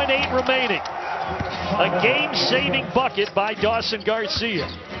 12.8 remaining. A game-saving bucket by Dawson Garcia.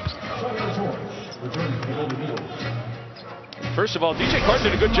 First of all, DJ Carton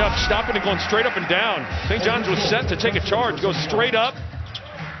did a good job stopping and going straight up and down. St. John's was set to take a charge, goes straight up.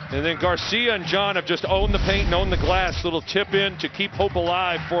 And then Garcia and John have just owned the paint and owned the glass. Little tip in to keep hope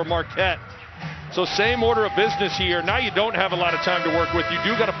alive for Marquette. So same order of business here. Now you don't have a lot of time to work with. You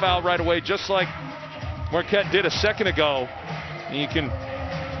do got to foul right away, just like Marquette did a second ago. And you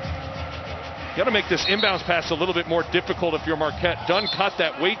got to make this inbounds pass a little bit more difficult if you're Marquette. Dunn caught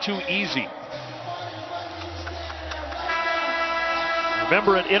that way too easy.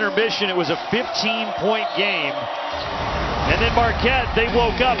 Remember, at intermission, it was a 15-point game. And then Marquette, they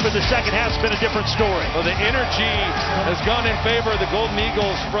woke up in the second half. It's been a different story. Well, the energy has gone in favor of the Golden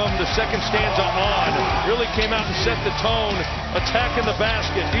Eagles from the second stanza on. Really came out and set the tone, attacking the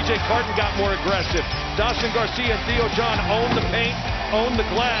basket. DJ Carton got more aggressive. Dawson Garcia and Theo John owned the paint, owned the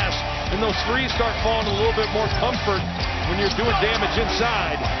glass, and those threes start falling a little bit more comfort when you're doing damage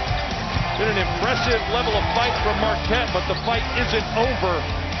inside. Been an impressive level of fight from Marquette, but the fight isn't over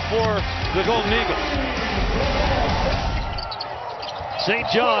for the Golden Eagles. St.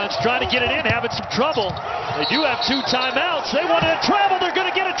 John's trying to get it in, having some trouble. They do have 2 timeouts. They wanted a travel. They're going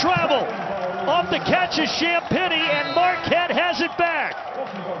to get a travel. Off the catch is Champagny, and Marquette has it back.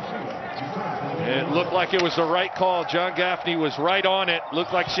 It looked like it was the right call. John Gaffney was right on it.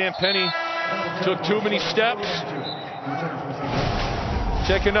 Looked like Champagny took too many steps.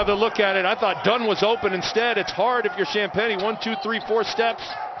 Take another look at it. I thought Dunn was open instead. It's hard if you're Champagny. 1, 2, 3, 4 steps.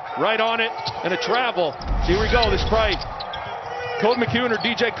 Right on it, and a travel. Here we go. This probably Cole McEwen or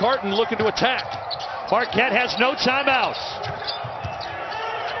DJ Carton looking to attack. Marquette has no timeouts.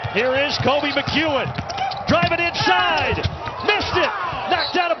 Here is Kobe McEwen. Driving inside. Missed it.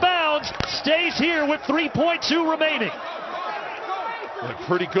 Knocked out of bounds. Stays here with 3.2 remaining. A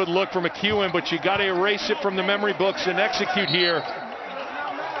pretty good look for McEwen, but you got to erase it from the memory books and execute here.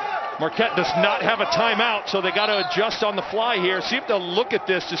 Marquette does not have a timeout, so they got to adjust on the fly here. See if they'll look at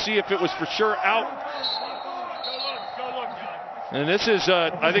this to see if it was for sure out. And this is,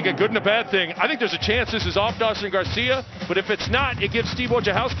 I think, a good and a bad thing. I think there's a chance this is off Dawson Garcia, but if it's not, it gives Steve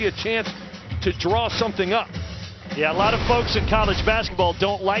Wojciechowski a chance to draw something up. Yeah, a lot of folks in college basketball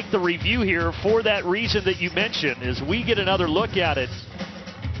don't like the review here for that reason that you mentioned. As we get another look at it,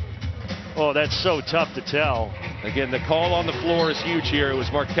 oh, that's so tough to tell. Again, the call on the floor is huge here. It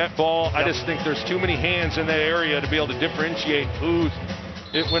was Marquette ball. Yep. I just think there's too many hands in that area to be able to differentiate who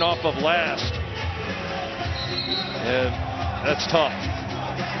it went off of last. And that's tough.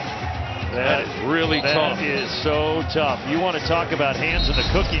 That is really tough. That is so tough. You want to talk about hands in the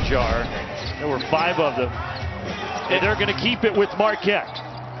cookie jar. There were 5 of them. And they're going to keep it with Marquette.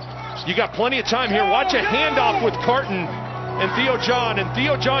 You got plenty of time here. Watch a handoff with Carton and Theo John. And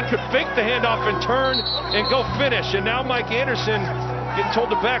Theo John could fake the handoff and turn and go finish. And now Mike Anderson getting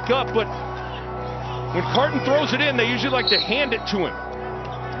told to back up. But when Carton throws it in, they usually like to hand it to him.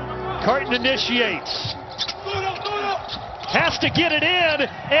 Carton initiates. Has to get it in,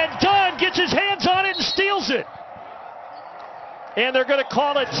 and Dunn gets his hands on it and steals it. And they're going to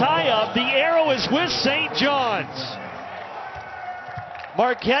call a tie-up. The arrow is with St. John's.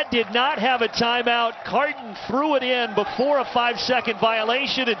 Marquette did not have a timeout. Carton threw it in before a 5-second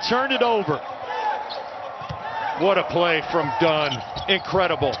violation and turned it over. What a play from Dunn.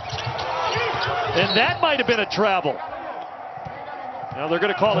 Incredible. And that might have been a travel. Now they're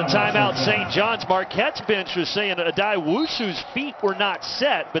going to call a timeout. St. John's. Marquette's bench was saying Adai Wusu's feet were not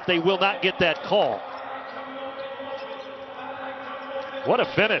set, but they will not get that call. What a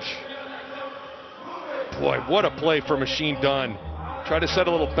finish. Boy, what a play for Machine Dunn. Try to set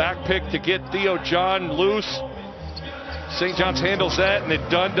a little back pick to get Theo John loose. St. John's handles that, and then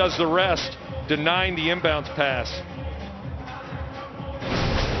Dunn does the rest, denying the inbounds pass.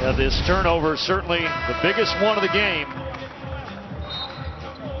 Yeah, this turnover is certainly the biggest one of the game.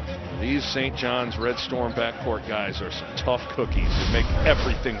 These St. John's Red Storm backcourt guys are some tough cookies that make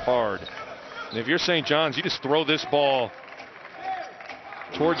everything hard. And if you're St. John's, you just throw this ball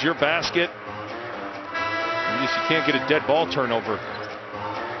towards your basket. You can't get a dead ball turnover.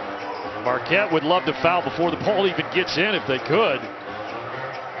 Marquette would love to foul before the ball even gets in if they could.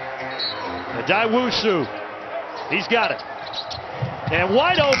 Adai Wusu, he's got it. And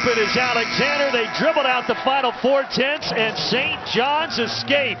wide open is Alexander. They dribbled out the final 4/10, and St. John's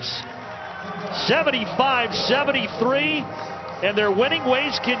escapes. 75-73, and their winning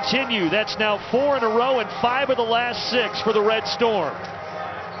ways continue. That's now 4 in a row and 5 of the last 6 for the Red Storm.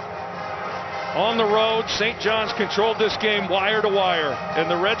 On the road, St. John's controlled this game wire to wire,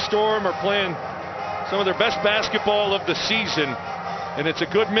 and the Red Storm are playing some of their best basketball of the season. And it's a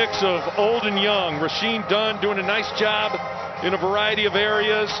good mix of old and young. Rasheen Dunn doing a nice job in a variety of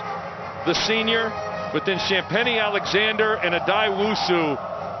areas, the senior, but then Champagny, Alexander, and Adai Wusu.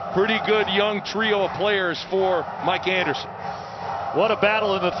 Pretty good young trio of players for Mike Anderson. What a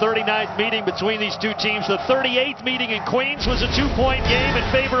battle in the 39th meeting between these two teams. The 38th meeting in Queens was a 2-point game in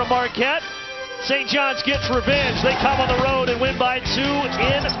favor of Marquette. St. John's gets revenge. They come on the road and win by 2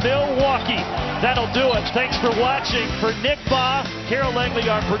 in Milwaukee. That'll do it. Thanks for watching. For Nick Baugh, Carol Langley,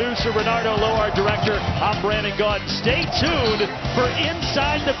 our producer, Renardo Lowe, our director, I'm Brandon Gaudin. Stay tuned for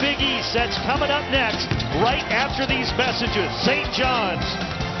Inside the Big East. That's coming up next, right after these messages. St. John's,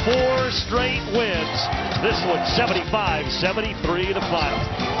 4 straight wins. This one, 75-73, the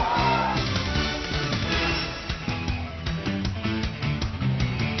final.